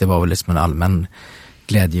 Och det var väl liksom en allmän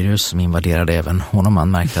glädjerus som invaderade även honom.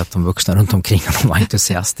 Man märkte att de vuxna runt omkring honom var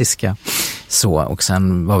entusiastiska. Så, och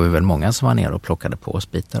sen var vi väl många som var ner och plockade på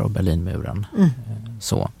oss bitar av Berlinmuren.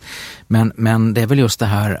 Så. Men det är väl just det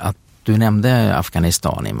här att du nämnde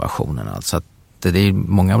Afghanistan-invasionen. Alltså att det är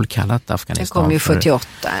många väl kallat Afghanistan. Det kom ju 78.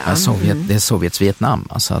 Det är Sovjets Vietnam.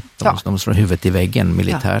 Alltså att de slår huvudet i väggen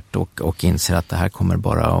militärt och inser att det här kommer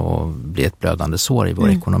bara att bli ett blödande sår i vår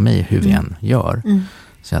ekonomi, hur vi än gör.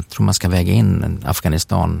 Så jag tror man ska väga in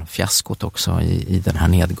Afghanistan-fiaskot också i den här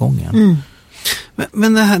nedgången.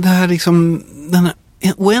 Men det här liksom, den här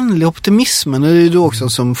oändliga optimismen, det är ju då också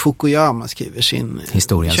som Fukuyama skriver sin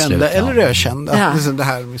historiens kända slut, eller ökända. Det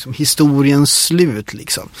här liksom, historiens slut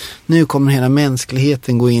liksom. Nu kommer hela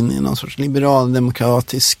mänskligheten gå in i någon sorts liberal,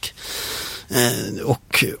 demokratisk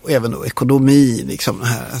och även då ekonomi liksom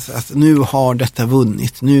här, att nu har detta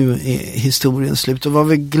vunnit, nu är historien slut. Och vad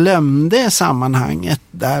vi glömde sammanhanget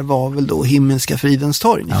där var väl då Himmelska fridens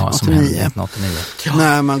torg 1989.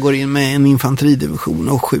 När man går in med en infanteridivision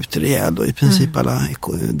och skjuter ihjäl då i princip alla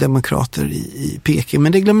demokrater i Peking.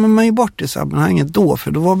 Men det glömmer man ju bort i sammanhanget då,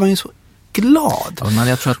 för då var man ju så glad. Ja, men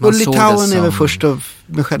jag tror att man och Litauen är väl först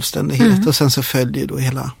med självständighet och sen så följer då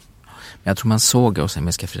hela. Jag tror man såg oss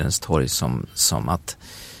Himmelska fridens torg som att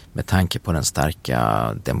med tanke på den starka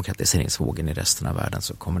demokratiseringsvågen i resten av världen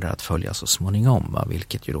så kommer det att följa så småningom,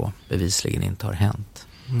 vilket ju då bevisligen inte har hänt.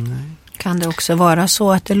 Kan det också vara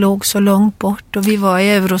så att det låg så långt bort och vi var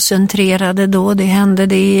eurocentrerade då? Det hände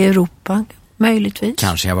det i Europa, möjligtvis.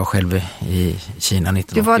 Kanske. Jag var själv i Kina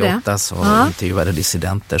 1988 och intervjuade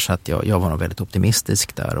dissidenter, så att jag var nog väldigt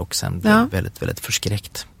optimistisk där och sen blev väldigt, väldigt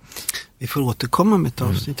förskräckt. Vi får återkomma med ett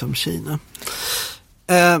avsnitt om Kina.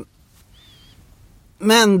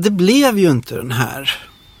 Men det blev ju inte den här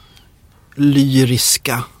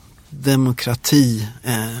lyriska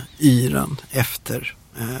demokrati-yran efter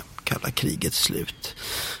kalla krigets slut.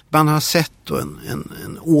 Man har sett då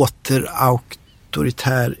en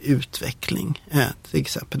återauktoritär utveckling, till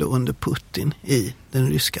exempel då under Putin i den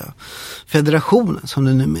ryska federationen som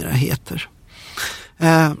det numera heter.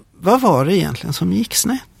 Vad var det egentligen som gick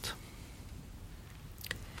snett?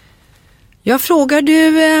 Jag frågar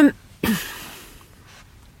du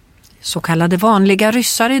så kallade vanliga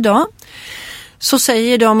ryssar idag, så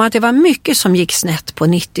säger de att det var mycket som gick snett på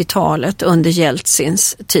 90-talet under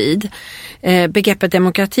Jeltsins tid. Begreppet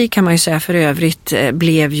demokrati kan man ju säga för övrigt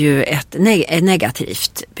blev ju ett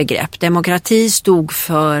negativt begrepp. Demokrati stod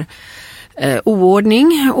för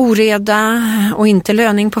oordning, oreda och inte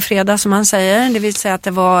löning på fredag som man säger. Det vill säga att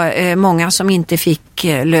det var många som inte fick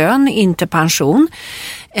lön, inte pension.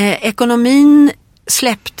 Ekonomin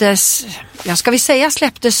släpptes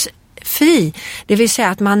fri. Det vill säga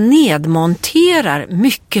att man nedmonterar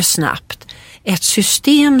mycket snabbt ett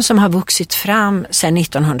system som har vuxit fram sedan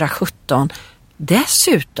 1917.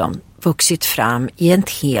 Dessutom vuxit fram i en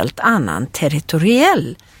helt annan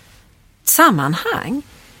territoriell sammanhang.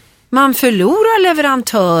 Man förlorar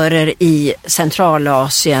leverantörer i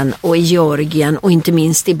Centralasien och i Georgien och inte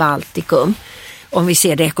minst i Baltikum. Om vi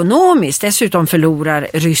ser det ekonomiskt, dessutom förlorar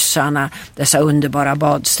ryssarna dessa underbara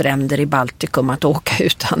badstränder i Baltikum att åka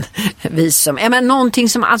utan visum. Men någonting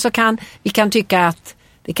som alltså vi kan tycka att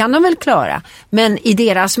det kan de väl klara, men i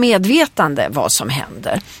deras medvetande vad som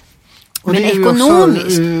händer. Och men det är ekonomiskt...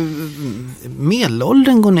 Också,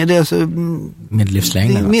 medelåldern går ner. Det är alltså,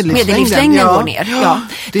 medellivslängden går ner. Ja.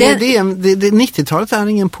 90-talet är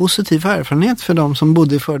ingen positiv erfarenhet för de som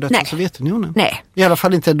bodde i före detta Sovjetunionen. Nej. I alla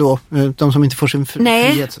fall inte då de som inte får sin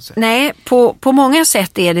frihet. Så att säga. Nej, på många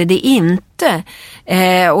sätt är det inte.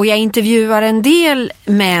 Och jag intervjuar en del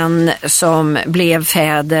män som blev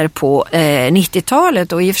fäder på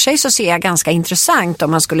 90-talet, och i och för sig så ser jag ganska intressant,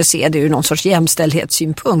 om man skulle se det ur någon sorts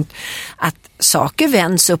jämställdhetssynpunkt, att saker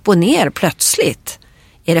vänds upp och ner plötsligt.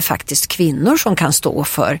 Är det faktiskt kvinnor som kan stå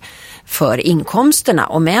för inkomsterna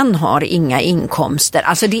och män har inga inkomster.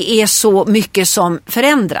 Alltså det är så mycket som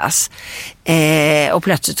förändras. Och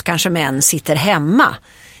plötsligt kanske män sitter hemma.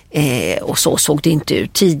 Och så såg det inte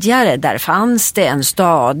ut tidigare. Där fanns det en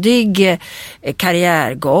stadig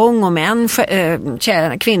karriärgång och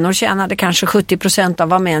kvinnor tjänade kanske 70% av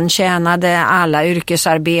vad män tjänade. Alla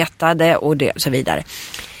yrkesarbetade och så vidare.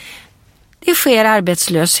 Det sker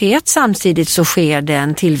arbetslöshet, samtidigt så sker det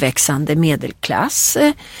en tillväxande medelklass.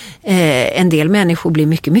 En del människor blir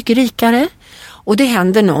mycket, mycket rikare. Och det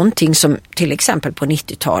händer någonting som till exempel på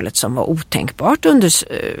 90-talet som var otänkbart under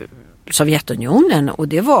Sovjetunionen, och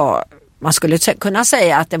det var, man skulle kunna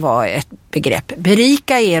säga att det var ett begrepp: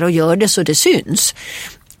 berika er och gör det så det syns.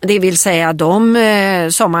 Det vill säga de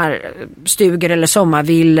sommarstugor eller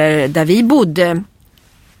sommarvillor där vi bodde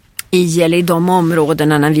eller i de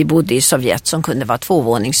områdena när vi bodde i Sovjet som kunde vara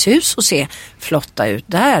 2-våningshus och se flotta ut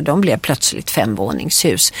där, de blev plötsligt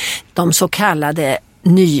 5-våningshus. De så kallade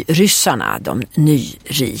nyryssarna, de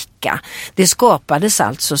nyrika. Det skapades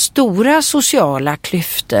alltså stora sociala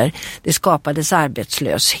klyftor, det skapades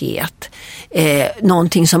arbetslöshet,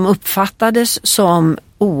 någonting som uppfattades som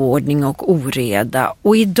oordning och oreda.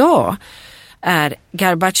 Och idag är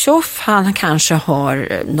Gorbatjov, han kanske har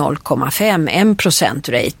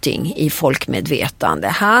 0,5-1% rating i folkmedvetande.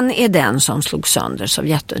 Han är den som slog sönder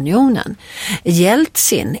Sovjetunionen.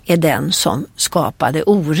 Jeltsin är den som skapade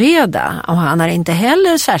oreda, och han har inte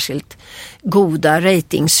heller särskilt goda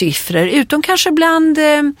ratingsiffror, utom kanske bland,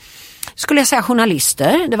 skulle jag säga,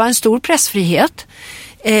 journalister. Det var en stor pressfrihet.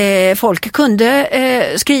 Folk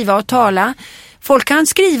kunde skriva och tala. Folk kan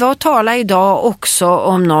skriva och tala idag också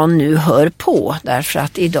om någon nu hör på, därför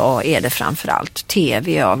att idag är det framförallt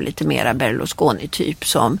tv av lite mera Berlusconi-typ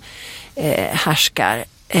som härskar.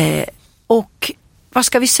 Och vad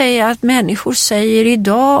ska vi säga att människor säger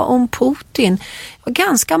idag om Putin? Och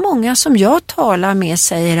ganska många som jag talar med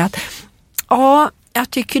säger att jag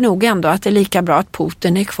tycker nog ändå att det är lika bra att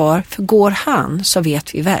Putin är kvar, för går han så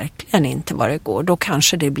vet vi verkligen inte vad det går. Då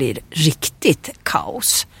kanske det blir riktigt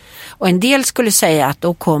kaos. Och en del skulle säga att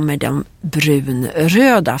då kommer de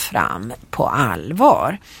brunröda fram på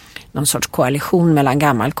allvar. Någon sorts koalition mellan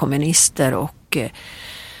gammalkommunister och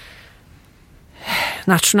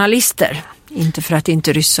nationalister. Inte för att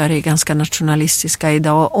inte ryssar är ganska nationalistiska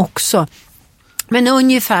idag också. Men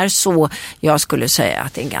ungefär så jag skulle säga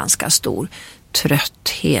att det är en ganska stor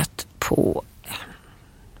trötthet på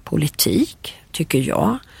politik, tycker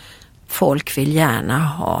jag. Folk vill gärna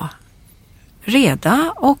ha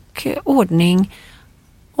reda och ordning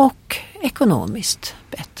och ekonomiskt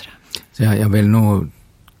bättre. Så jag vill nog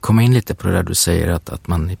komma in lite på det där du säger att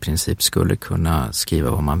man i princip skulle kunna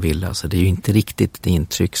skriva vad man vill. Alltså det är ju inte riktigt det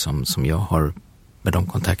intryck som jag har med de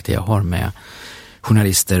kontakter jag har med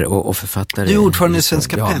journalister och författare. Du är ordförande i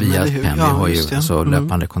Svenska PEN, via eller hur? PEN. Vi har ju alltså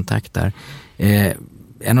löpande kontakt där.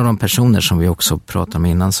 En av de personer som vi också pratade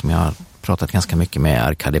med innan, som jag har pratat ganska mycket med, är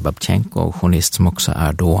Arkadij Babchenko, journalist som också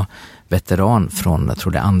är då veteran från, jag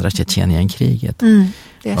tror det andra Tjetjenienkriget.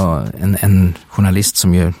 En journalist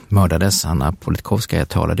som ju mördades, Anna Politkovskaja,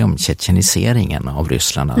 talade om tjetjeniseringen av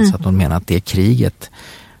Ryssland. Alltså att hon menar att det kriget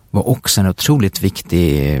var också en otroligt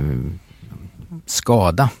viktig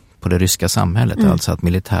skada på det ryska samhället. Alltså att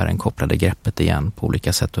militären kopplade greppet igen på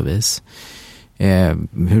olika sätt och vis.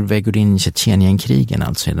 Hur väger du in Tjetjenienkrigen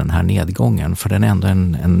alltså i den här nedgången? För den är ändå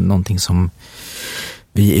någonting som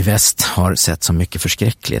vi i väst har sett som mycket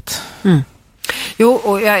förskräckligt. Jo,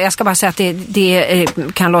 och jag ska bara säga att det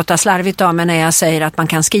kan låta slarvigt av, men när jag säger att man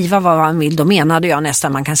kan skriva vad man vill, då menade jag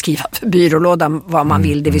nästan man kan skriva för byrålådan vad man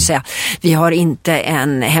vill. Det vill säga, vi har inte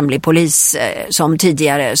en hemlig polis som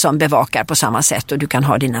tidigare som bevakar på samma sätt och du kan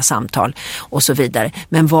ha dina samtal och så vidare.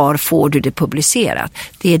 Men var får du det publicerat?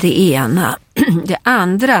 Det är det ena. Det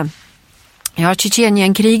andra,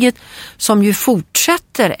 Tjetjenienkriget som ju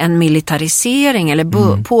fortsätter en militarisering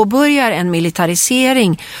eller påbörjar en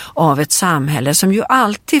militarisering av ett samhälle som ju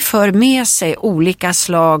alltid för med sig olika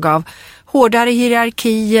slag av hårdare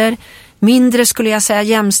hierarkier, mindre skulle jag säga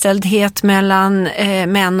jämställdhet mellan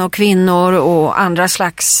män och kvinnor och andra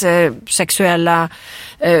slags sexuella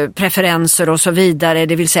preferenser och så vidare,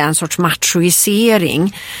 det vill säga en sorts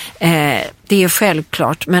machoisering. Det är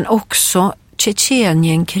självklart, men också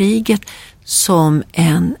Tjetjenienkriget som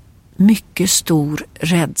en mycket stor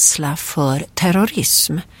rädsla för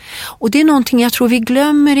terrorism. Och det är någonting jag tror vi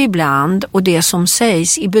glömmer ibland, och det som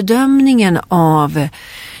sägs i bedömningen av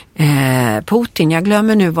Putin, jag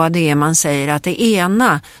glömmer nu vad det är man säger, att det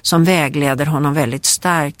ena som vägleder honom väldigt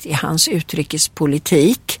starkt i hans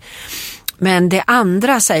utrikespolitik, men det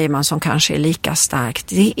andra säger man som kanske är lika starkt,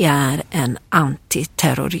 det är en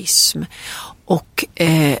antiterrorism. Och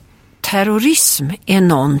terrorism är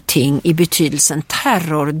någonting i betydelsen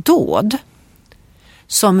terrordåd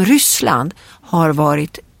som Ryssland har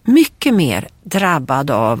varit mycket mer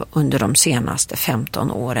drabbad av under de senaste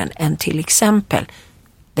 15 åren än till exempel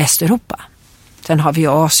Västeuropa. Sen har vi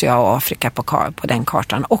Asien och Afrika på den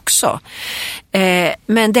kartan också.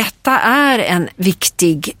 Men detta är en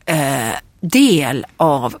viktig del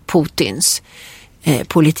av Putins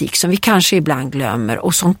politik som vi kanske ibland glömmer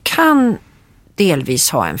och som kan delvis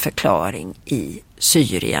ha en förklaring i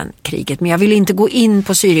Syrienkriget. Men jag vill inte gå in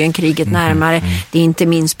på Syrienkriget närmare. Det är inte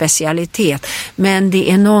min specialitet. Men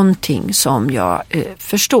det är någonting som jag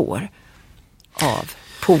förstår av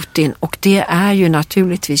Putin. Och det är ju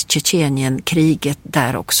naturligtvis Tjetjenienkriget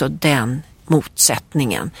där också den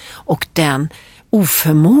motsättningen och den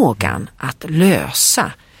oförmågan att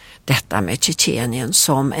lösa detta med Tjetjenien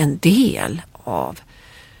som en del av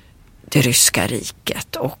det ryska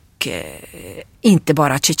riket och inte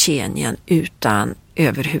bara Tjetjenien utan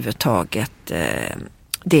överhuvudtaget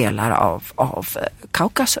delar av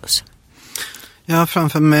Kaukasus. Jag har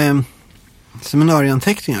framför mig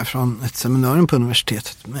seminarieanteckningar från ett seminarium på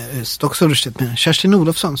universitetet, Stockholms universitet med Kerstin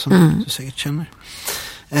Olofsson som du säkert känner.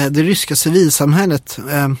 Det ryska civilsamhället,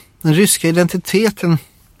 den ryska identiteten,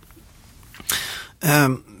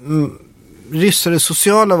 ryssar är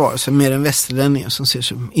sociala varelser mer än västerlänningar som ser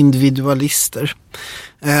sig som individualister.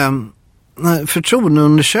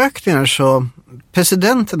 Förtroendeundersökningar så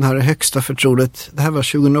presidenten har det högsta förtroendet, det här var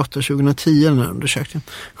 2008-2010 den här undersökningen,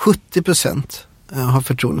 70% har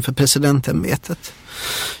förtroende för presidentämbetet.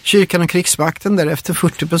 Kyrkan och krigsmakten därefter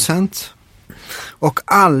 40%. Och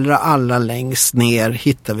allra längst ner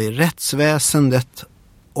hittar vi rättsväsendet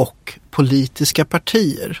och politiska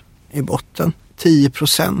partier i botten.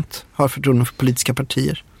 10% har förtroende för politiska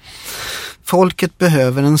partier. Folket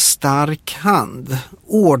behöver en stark hand.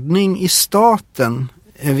 Ordning i staten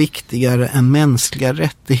är viktigare än mänskliga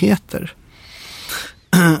rättigheter.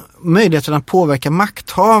 Möjligheten att påverka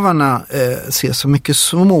makthavarna ses som mycket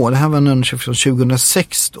små. Det här var en undersökning från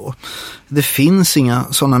 2006 då. Det finns inga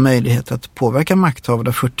sådana möjligheter att påverka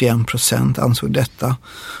makthavarna. 41% ansåg detta.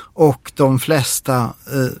 Och de flesta,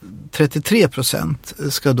 33%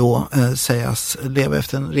 ska då sägas leva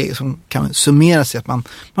efter en regel som kan summera sig att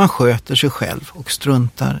man sköter sig själv och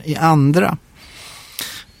struntar i andra.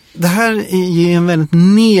 Det här ger en väldigt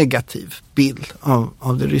negativ bild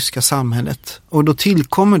av det ryska samhället. Och då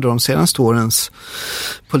tillkommer de senaste årens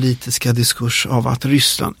politiska diskurs av att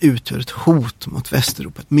Ryssland utgör ett hot mot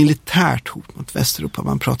Västeuropa. Ett militärt hot mot Västeuropa.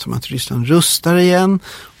 Man pratar om att Ryssland rustar igen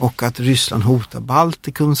och att Ryssland hotar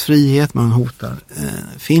Baltikums frihet. Man hotar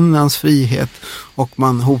Finlands frihet och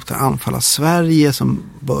man hotar anfalla Sverige som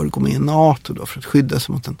bör gå med i NATO då för att skydda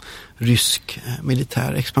sig mot en rysk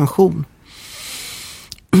militär expansion.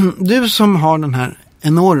 Du som har den här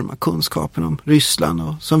enorma kunskapen om Ryssland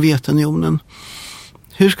och Sovjetunionen,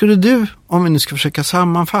 hur skulle du, om vi nu ska försöka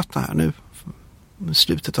sammanfatta här nu i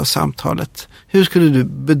slutet av samtalet, hur skulle du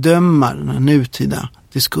bedöma den här nutida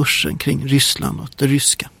diskursen kring Ryssland och det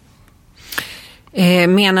ryska?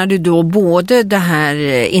 Menar du då både det här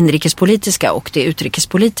inrikespolitiska och det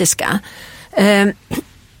utrikespolitiska?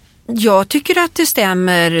 Jag tycker att det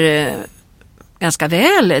stämmer ganska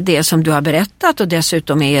väl det som du har berättat, och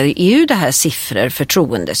dessutom är ju det här siffror,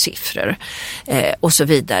 förtroendesiffror och så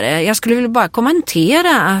vidare. Jag skulle vilja bara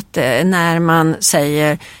kommentera att när man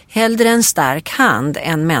säger hellre en stark hand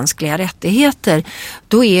än mänskliga rättigheter,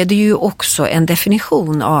 då är det ju också en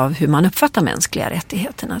definition av hur man uppfattar mänskliga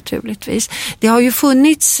rättigheter naturligtvis. Det har ju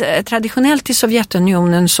funnits traditionellt i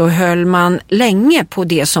Sovjetunionen, så höll man länge på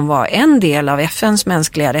det som var en del av FNs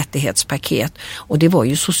mänskliga rättighetspaket, och det var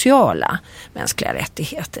ju sociala mänskliga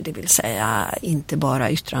rättigheter, det vill säga inte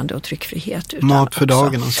bara yttrande- och tryckfrihet. Utan mat för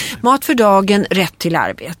dagen. Mat för dagen, rätt till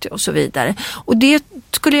arbete och så vidare. Och det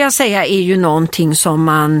skulle jag säga är ju någonting som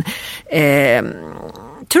man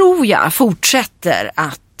tror jag fortsätter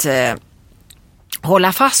att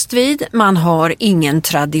hålla fast vid. Man har ingen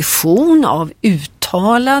tradition av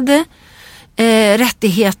uttalade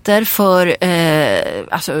rättigheter för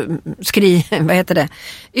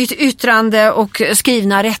yttrande och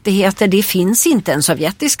skrivna rättigheter. Det finns inte en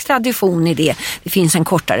sovjetisk tradition i det. Det finns en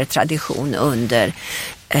kortare tradition under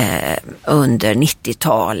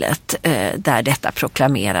 90-talet där detta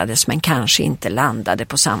proklamerades, men kanske inte landade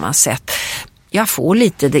på samma sätt. Jag får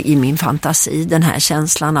lite det i min fantasi, den här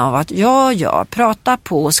känslan av att prata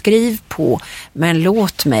på, skriv på, men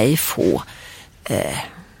låt mig få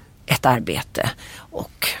ett arbete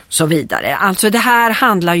och så vidare. Alltså det här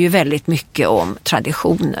handlar ju väldigt mycket om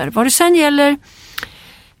traditioner. Vad det sen gäller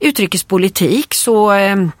utrikespolitik, så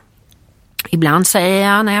ibland säger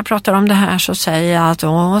jag, när jag pratar om det här, så säger jag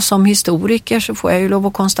att som historiker så får jag ju lov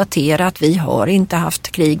att konstatera att vi har inte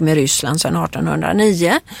haft krig med Ryssland sedan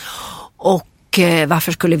 1809. Och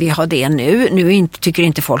varför skulle vi ha det nu? Nu tycker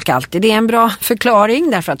inte folk alltid det är en bra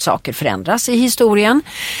förklaring, därför att saker förändras i historien.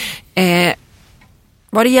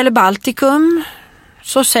 Vad det gäller Baltikum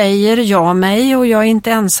så säger jag mig, och jag är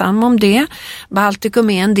inte ensam om det, Baltikum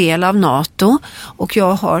är en del av NATO, och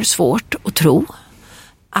jag har svårt att tro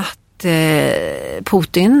att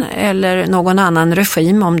Putin eller någon annan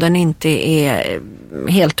regim, om den inte är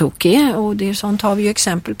helt tokig, och det är sånt har vi ju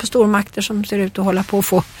exempel på stormakter som ser ut att hålla på att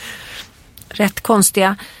få rätt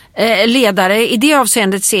konstiga ledare. I det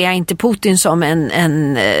avseendet ser jag inte Putin som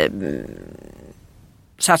en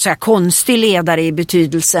så att säga konstig ledare i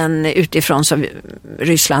betydelsen utifrån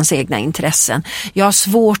Rysslands egna intressen. Jag har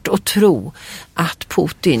svårt att tro att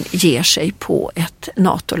Putin ger sig på ett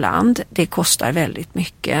NATO-land. Det kostar väldigt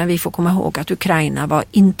mycket. Vi får komma ihåg att Ukraina var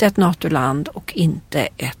inte ett NATO-land och inte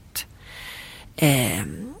ett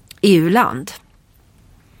EU-land.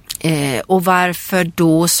 Och varför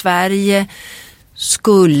då Sverige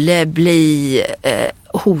skulle bli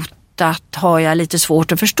hotat har jag lite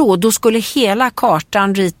svårt att förstå. Då skulle hela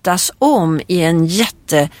kartan ritas om i en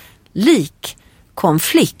jättelik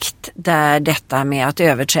konflikt där detta med att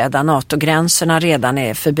överträda NATO-gränserna redan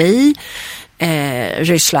är förbi.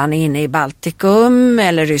 Ryssland är inne i Baltikum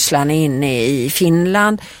eller Ryssland är inne i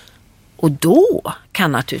Finland. Och då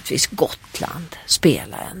kan naturligtvis Gotland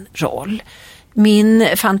spela en roll. Min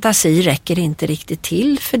fantasi räcker inte riktigt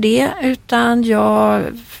till för det, utan jag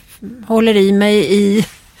håller i mig i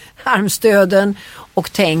armstöden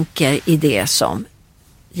och tänker i det som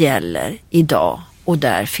gäller idag, och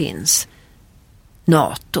där finns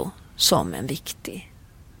NATO som en viktig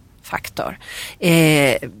faktor.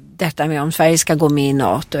 Detta med om Sverige ska gå med i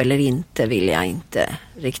NATO eller inte vill jag inte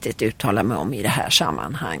riktigt uttala mig om i det här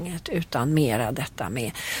sammanhanget, utan mera detta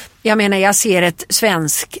med, jag ser ett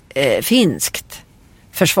svensk-finskt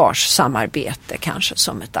försvarssamarbete kanske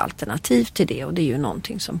som ett alternativ till det, och det är ju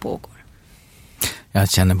någonting som pågår. Jag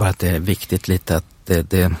känner bara att det är viktigt lite att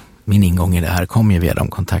min ingång i det här kommer ju via de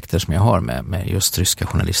kontakter som jag har med just ryska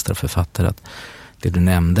journalister och författare. Att det du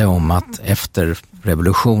nämnde om att efter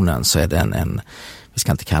revolutionen så är det vi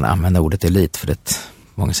ska inte använda ordet elit för det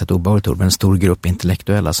många sätt obehagligt ord, men en stor grupp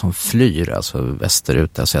intellektuella som flyr alltså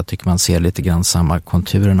västerut. Alltså jag tycker man ser lite grann samma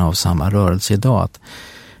konturerna av samma rörelse idag. Att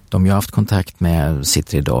de jag har haft kontakt med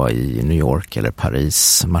sitter idag i New York eller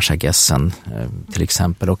Paris, Marshagessen till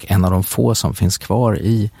exempel, och en av de få som finns kvar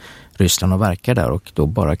i Ryssland och verkar där och då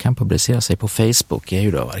bara kan publicera sig på Facebook är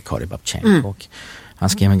ju då Arkadij Babchenko. Och han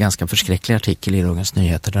skrev en ganska förskräcklig artikel i Dagens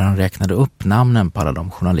Nyheter där han räknade upp namnen på alla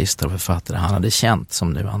de journalister och författare han hade känt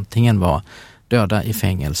som nu antingen var döda i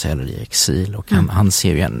fängelse eller i exil. Och han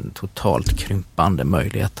ser ju en totalt krympande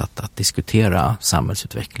möjlighet att diskutera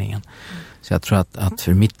samhällsutvecklingen. Så jag tror att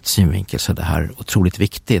för mitt synvinkel så är det här otroligt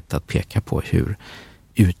viktigt att peka på hur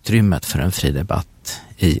utrymmet för en fri debatt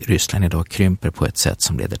i Ryssland idag krymper på ett sätt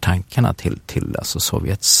som leder tankarna till alltså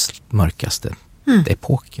Sovjets mörkaste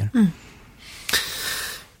epoker.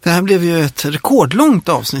 Det här blev ju ett rekordlångt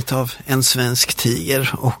avsnitt av En svensk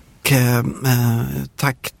tiger och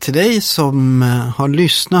tack till dig som har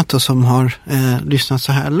lyssnat och som har lyssnat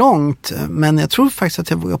så här långt. Men jag tror faktiskt att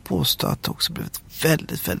jag vågar påstå att det också blev ett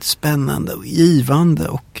väldigt, väldigt spännande och givande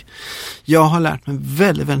och jag har lärt mig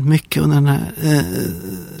väldigt, väldigt mycket under den här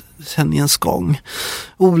sändningens gång.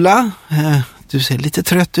 Ola, du ser lite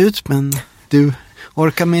trött ut men du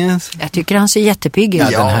orkar med. Jag tycker han ser jättepigg ut.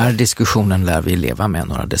 Ja, den här diskussionen lär vi leva med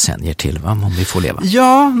några decennier till, va? Om vi får leva.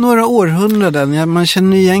 Ja, några århundraden. Ja, man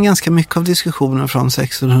känner igen ganska mycket av diskussionen från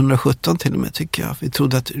 1617 till och med tycker jag. Vi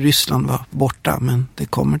trodde att Ryssland var borta men det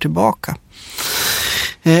kommer tillbaka.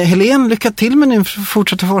 Helene, lycka till med din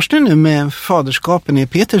fortsatta forskning nu med faderskapen i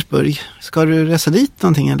Petersburg. Ska du resa dit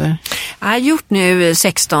någonting eller? Jag har gjort nu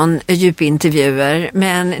 16 djupintervjuer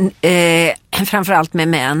men framförallt med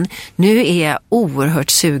män. Nu är jag oerhört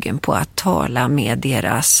sugen på att tala med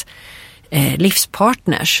deras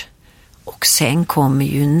livspartners. Och sen kommer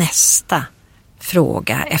ju nästa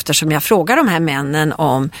fråga. Eftersom jag frågar de här männen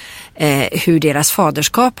om hur deras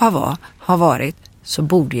faderskap har varit så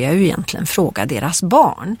borde jag ju egentligen fråga deras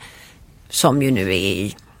barn som ju nu är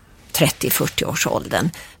i 30-40 års åldern.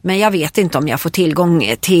 Men jag vet inte om jag får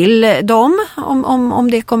tillgång till dem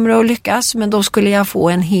om det kommer att lyckas. Men då skulle jag få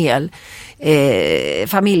en hel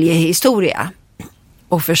familjehistoria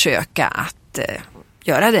och försöka att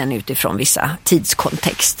göra den utifrån vissa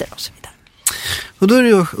tidskontexter och så vidare. Och då är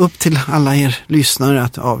det upp till alla er lyssnare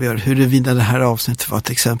att avgöra huruvida det här avsnittet var ett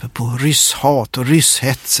exempel på rysshat och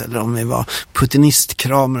rysshets eller om vi var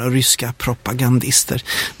putinistkramare och ryska propagandister.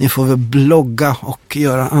 Ni får väl blogga och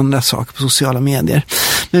göra andra saker på sociala medier.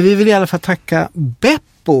 Men vi vill i alla fall tacka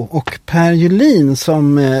Beppo och Per Julin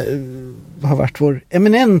som har varit vår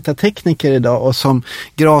eminenta tekniker idag och som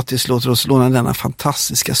gratis låter oss låna denna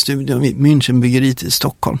fantastiska studio vid Münchenbyggeriet i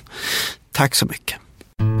Stockholm. Tack så mycket.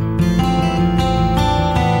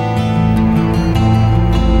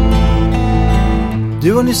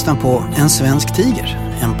 Du har lyssnat på En svensk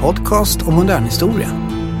tiger, en podcast om modern historia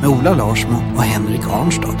med Ola Larsmo och Henrik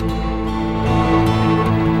Arnstad.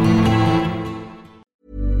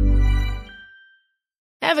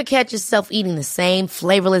 Ever catch yourself eating the same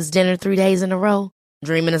flavorless dinner 3 days in a row?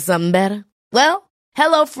 Dreaming of something better? Well,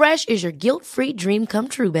 HelloFresh is your guilt-free dream come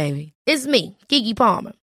true, baby. It's me, Keke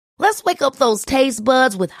Palmer. Let's wake up those taste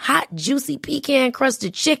buds with hot, juicy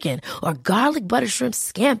pecan-crusted chicken or garlic butter shrimp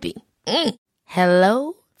scampi.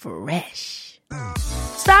 Hello Fresh.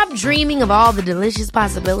 Stop dreaming of all the delicious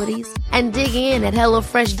possibilities and dig in at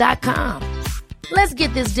HelloFresh.com. Let's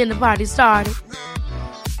get this dinner party started.